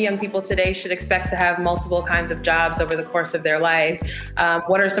saying many young people today should expect to have multiple kinds of jobs over the course of their life.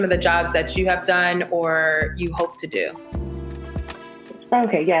 What are some of the jobs that you have done or you hope to do?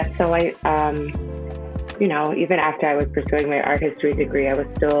 Okay, yeah. So I, even after I was pursuing my art history degree, I was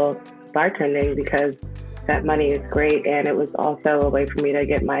still bartending because that money is great. And it was also a way for me to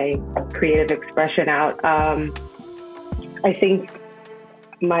get my creative expression out. I think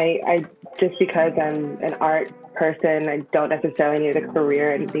just because I'm an art person, I don't necessarily need a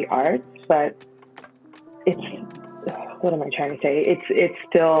career in the arts, but what am I trying to say? It's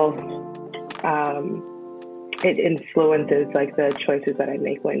still, it influences like the choices that I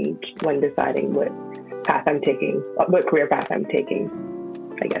make when deciding what career path I'm taking,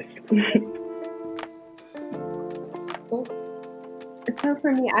 I guess. So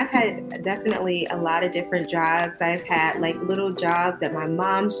for me, I've had definitely a lot of different jobs. I've had like little jobs at my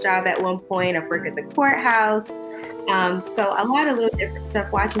mom's job at one point. I've worked at the courthouse. So a lot of little different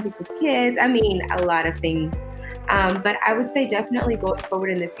stuff, watching people's kids. I mean, a lot of things. But I would say definitely going forward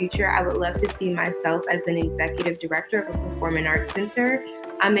in the future, I would love to see myself as an executive director of a performing arts center.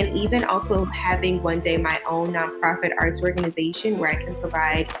 And even also having one day my own nonprofit arts organization where I can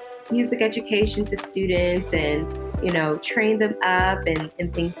provide music education to students and, train them up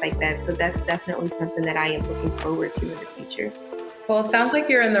and things like that. So that's definitely something that I am looking forward to in the future. Well, it sounds like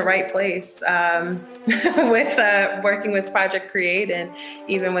you're in the right place with working with Project Create and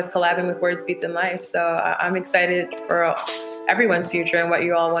even with collabing with Words Beats in Life. So I'm excited for everyone's future and what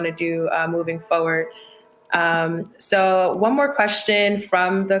you all want to do moving forward. So one more question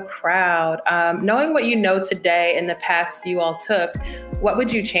from the crowd. Knowing what you know today and the paths you all took, what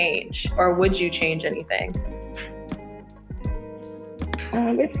would you change, or would you change anything?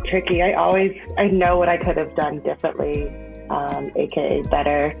 It's tricky. I know what I could have done differently, aka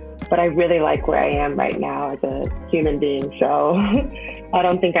better, but I really like where I am right now as a human being. So I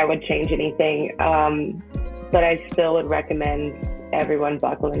don't think I would change anything. But I still would recommend everyone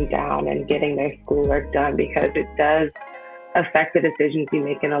buckling down and getting their schoolwork done, because it does affect the decisions you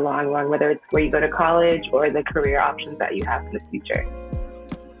make in the long run, whether it's where you go to college or the career options that you have in the future.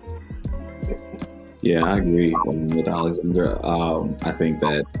 Yeah, I agree with Alexandra. I think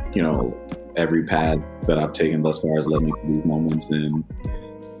that, every path that I've taken thus far has led me to these moments, and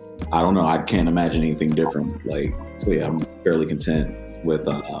I don't know, I can't imagine anything different. So yeah, I'm fairly content with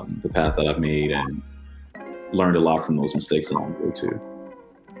the path that I've made and learned a lot from those mistakes along the way too.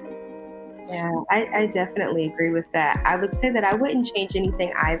 Yeah, I definitely agree with that. I would say that I wouldn't change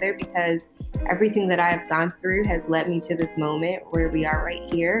anything either, because everything that I've gone through has led me to this moment where we are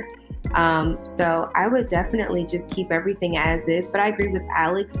right here. So I would definitely just keep everything as is. But I agree with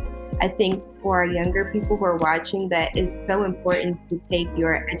Alex. I think for our younger people who are watching, that it's so important to take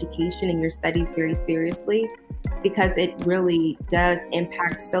your education and your studies very seriously, because it really does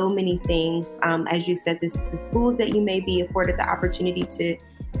impact so many things. As you said, the schools that you may be afforded the opportunity to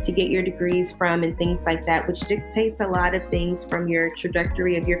get your degrees from and things like that, which dictates a lot of things from your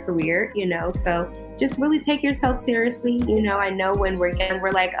trajectory of your career, so just really take yourself seriously. I know when we're young,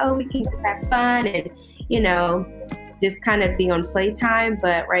 we're like, oh, we can just have fun and, just kind of be on playtime.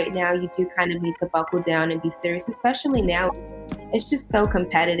 But right now you do kind of need to buckle down and be serious, especially now. It's just so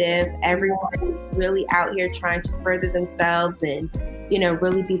competitive. Everyone is really out here trying to further themselves and,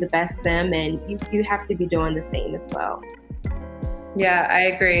 really be the best them. And you have to be doing the same as well. Yeah, I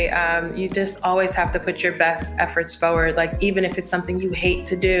agree. You just always have to put your best efforts forward. Like, even if it's something you hate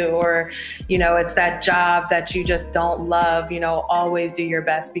to do, or, it's that job that you just don't love, always do your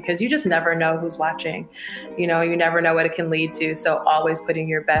best, because you just never know who's watching. You never know what it can lead to. So always putting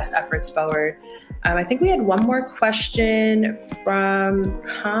your best efforts forward. I think we had one more question from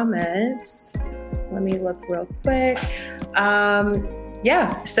comments. Let me look real quick.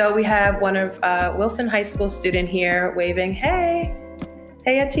 Yeah, so we have one of Wilson High School student here waving, hey,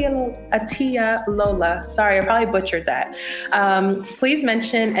 Atia Lola. Sorry, I probably butchered that. Please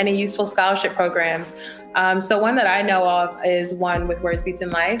mention any useful scholarship programs. So one that I know of is one with Words Beats in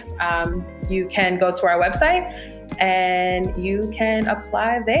Life. You can go to our website and you can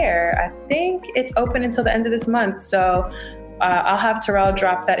apply there. I think it's open until the end of this month. So I'll have Terrell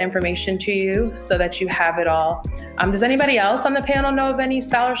drop that information to you so that you have it all. Does anybody else on the panel know of any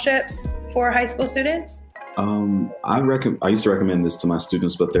scholarships for high school students? I used to recommend this to my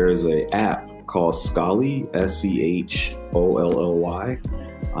students, but there is an app called Scholly, SCHOLLY.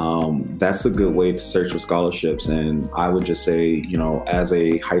 That's a good way to search for scholarships. And I would just say, as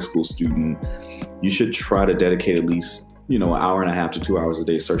a high school student, you should try to dedicate at least, an hour and a half to 2 hours a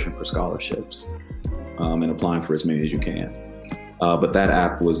day searching for scholarships and applying for as many as you can. But that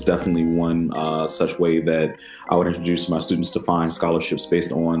app was definitely one such way that I would introduce my students to find scholarships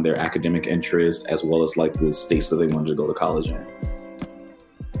based on their academic interest, as well as like the states that they wanted to go to college in.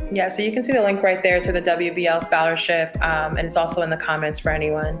 Yeah, so you can see the link right there to the WBL scholarship, and it's also in the comments for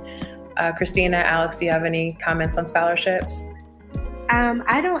anyone. Christina, Alex, do you have any comments on scholarships?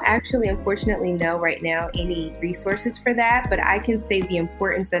 I don't actually, unfortunately, know right now any resources for that, but I can say the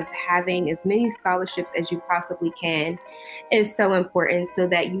importance of having as many scholarships as you possibly can is so important, so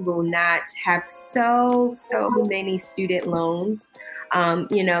that you will not have so many student loans.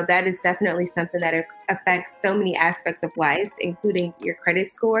 That is definitely something that affects so many aspects of life, including your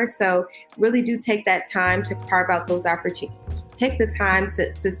credit score. So really do take that time to carve out those opportunities, take the time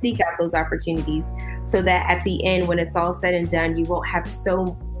to seek out those opportunities, so that at the end, when it's all said and done, you won't have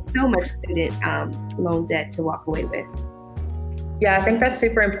so much student loan debt to walk away with. Yeah, I think that's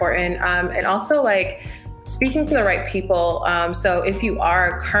super important. And also, like, speaking to the right people. So if you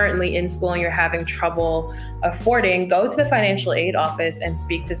are currently in school and you're having trouble affording, go to the financial aid office and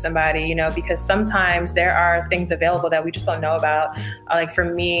speak to somebody, because sometimes there are things available that we just don't know about. Like for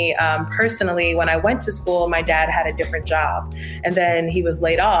me, personally, when I went to school, my dad had a different job and then he was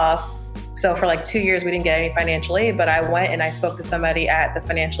laid off. So for like 2 years, we didn't get any financial aid, but I went and I spoke to somebody at the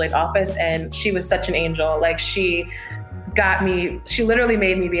financial aid office, and she was such an angel. Like she literally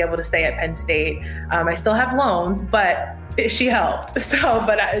made me be able to stay at Penn State. I still have loans, but she helped. So,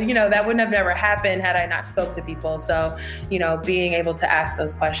 but that wouldn't have never happened had I not spoke to people. So, being able to ask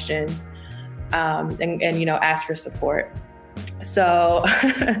those questions, and ask for support. So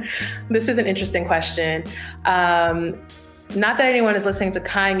this is an interesting question. Not that anyone is listening to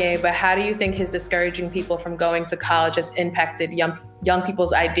Kanye, but how do you think his discouraging people from going to college has impacted young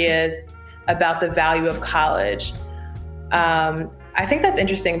people's ideas about the value of college? I think that's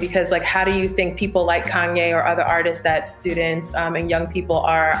interesting because, like, how do you think people like Kanye or other artists that students and young people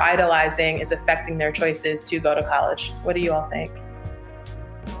are idolizing is affecting their choices to go to college? What do you all think?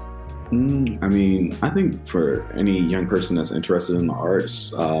 I think for any young person that's interested in the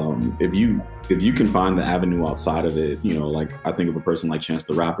arts, if you can find the avenue outside of it, like I think of a person like Chance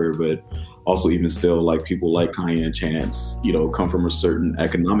the Rapper, but also even still like people like Kanye and Chance, come from a certain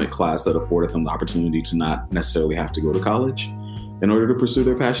economic class that afforded them the opportunity to not necessarily have to go to college in order to pursue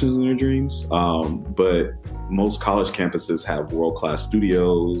their passions and their dreams. But most college campuses have world-class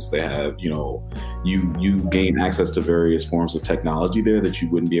studios. They have, you gain access to various forms of technology there that you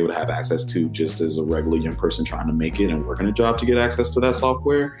wouldn't be able to have access to just as a regular young person trying to make it and working a job to get access to that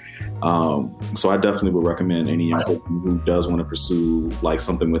software. So I definitely would recommend any young person who does want to pursue like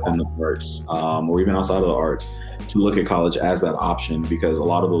something within the arts, or even outside of the arts, to look at college as that option, because a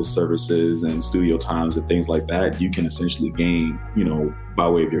lot of those services and studio times and things like that, you can essentially gain, by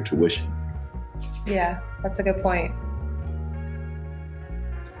way of your tuition. Yeah, that's a good point.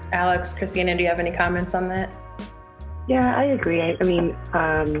 Alex, Christina, do you have any comments on that? Yeah, I agree. I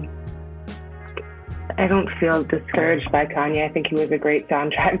don't feel discouraged by Kanye. I think he was a great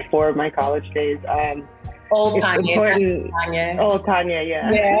soundtrack for my college days. Old Kanye. Old Kanye,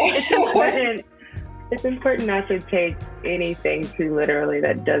 yeah. It's important not to take anything too literally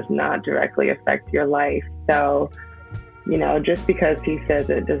that does not directly affect your life. So, just because he says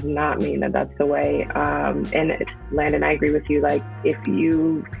it does not mean that that's the way. And Landon, I agree with you. Like, if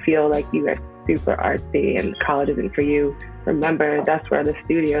you feel like you are super artsy and college isn't for you, remember that's where the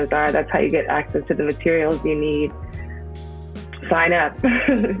studios are. That's how you get access to the materials you need. Sign up.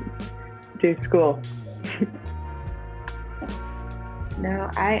 Do school.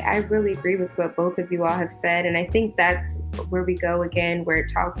 No, I really agree with what both of you all have said. And I think that's where we go again, where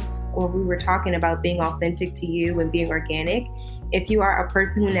we were talking about being authentic to you and being organic. If you are a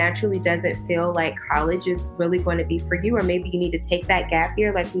person who naturally doesn't feel like college is really going to be for you, or maybe you need to take that gap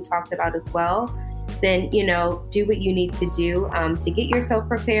year like we talked about as well, then, do what you need to do to get yourself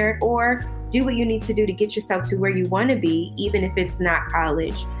prepared, or do what you need to do to get yourself to where you want to be, even if it's not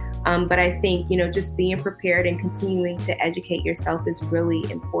college. But I think, just being prepared and continuing to educate yourself is really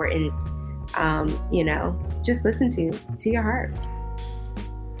important. Just listen to your heart.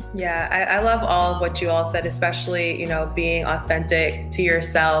 Yeah, I love all of what you all said, especially, being authentic to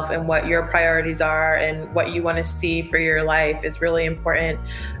yourself and what your priorities are and what you want to see for your life is really important.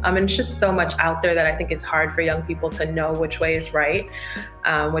 And it's just so much out there that I think it's hard for young people to know which way is right,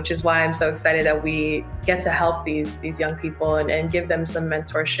 which is why I'm so excited that we get to help these young people and give them some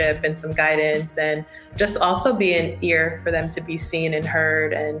mentorship and some guidance, and just also be an ear for them to be seen and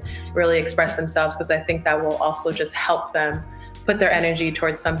heard and really express themselves, because I think that will also just help them put their energy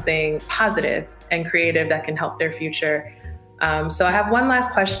towards something positive and creative that can help their future. So I have one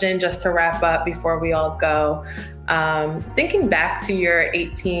last question just to wrap up before we all go. Thinking back to your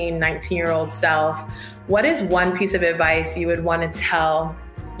 18, 19-year-old self, what is one piece of advice you would want to tell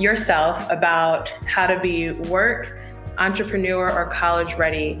yourself about how to be work, entrepreneur, or college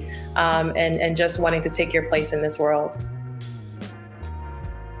ready, and just wanting to take your place in this world?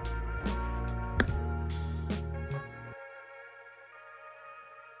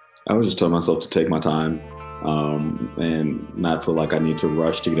 I would just tell myself to take my time and not feel like I need to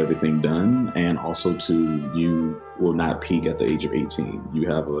rush to get everything done. And also you will not peak at the age of 18.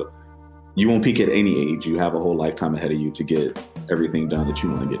 You won't peak at any age. You have a whole lifetime ahead of you to get everything done that you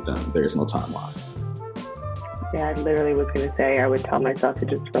want to get done. There is no timeline. Yeah, I literally was going to say, I would tell myself to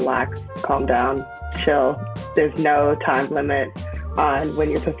just relax, calm down, chill. There's no time limit on when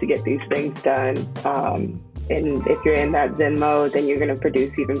you're supposed to get these things done. And if you're in that Zen mode, then you're going to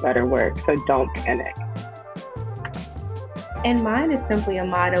produce even better work. So don't panic. And mine is simply a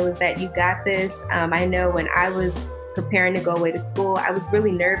motto is that you got this. I know when I was preparing to go away to school, I was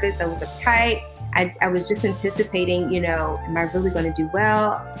really nervous. I was uptight. I was just anticipating, am I really going to do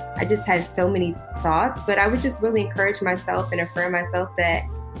well? I just had so many thoughts, but I would just really encourage myself and affirm myself that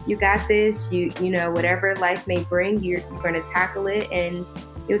you got this. You know, whatever life may bring, you're going to tackle it and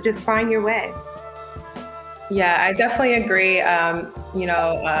you'll just find your way. Yeah, I definitely agree. I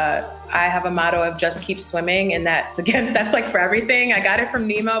have a motto of just keep swimming. And that's like for everything. I got it from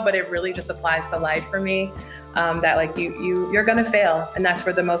Nemo, but it really just applies to life for me. That like you're going to fail. And that's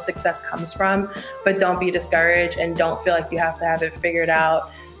where the most success comes from. But don't be discouraged and don't feel like you have to have it figured out,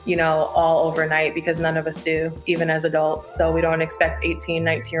 all overnight, because none of us do, even as adults. So we don't expect 18,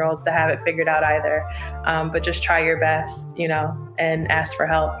 19-year-olds to have it figured out either. But just try your best, and ask for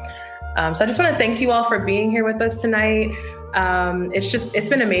help. So I just want to thank you all for being here with us tonight. It's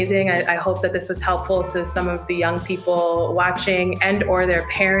been amazing. I hope that this was helpful to some of the young people watching and or their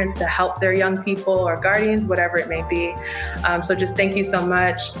parents to help their young people or guardians, whatever it may be. So just thank you so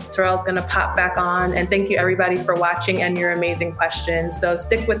much. Terrell's going to pop back on, and thank you everybody for watching and your amazing questions. So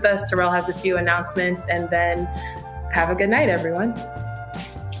stick with us. Terrell has a few announcements, and then have a good night, everyone.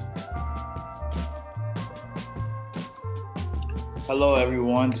 Hello,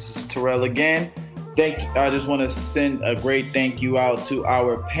 everyone. This is Terrell again. I just want to send a great thank you out to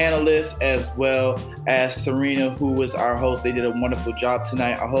our panelists as well as Serena, who was our host. They did a wonderful job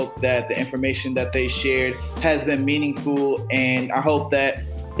tonight. I hope that the information that they shared has been meaningful, and I hope that,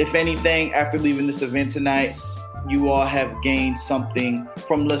 if anything, after leaving this event tonight, you all have gained something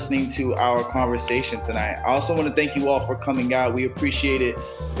from listening to our conversation tonight. I also want to thank you all for coming out. We appreciate it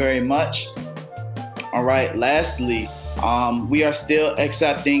very much. All right. Lastly, we are still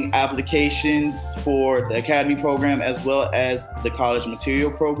accepting applications for the Academy program as well as the college material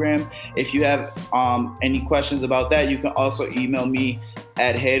program. If you have any questions about that, you can also email me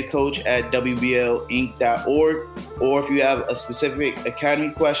at headcoach@wblinc.org. Or if you have a specific Academy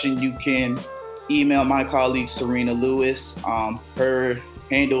question, you can email my colleague Serena Lewis. Her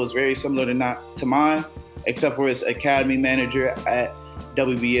handle is very similar to mine, except for it's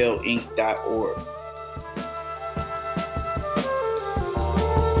academymanager@wblinc.org.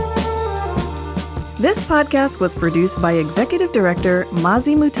 This podcast was produced by Executive Director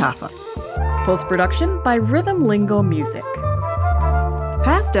Mazi Mutafa. Post-production by Rhythm Lingo Music.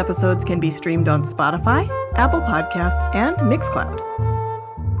 Past episodes can be streamed on Spotify, Apple Podcast, and Mixcloud.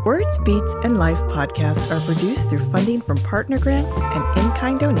 Words, Beats, and Life podcasts are produced through funding from partner grants and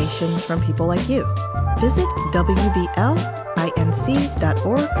in-kind donations from people like you. Visit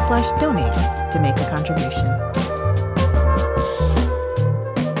wblinc.org/donate to make a contribution.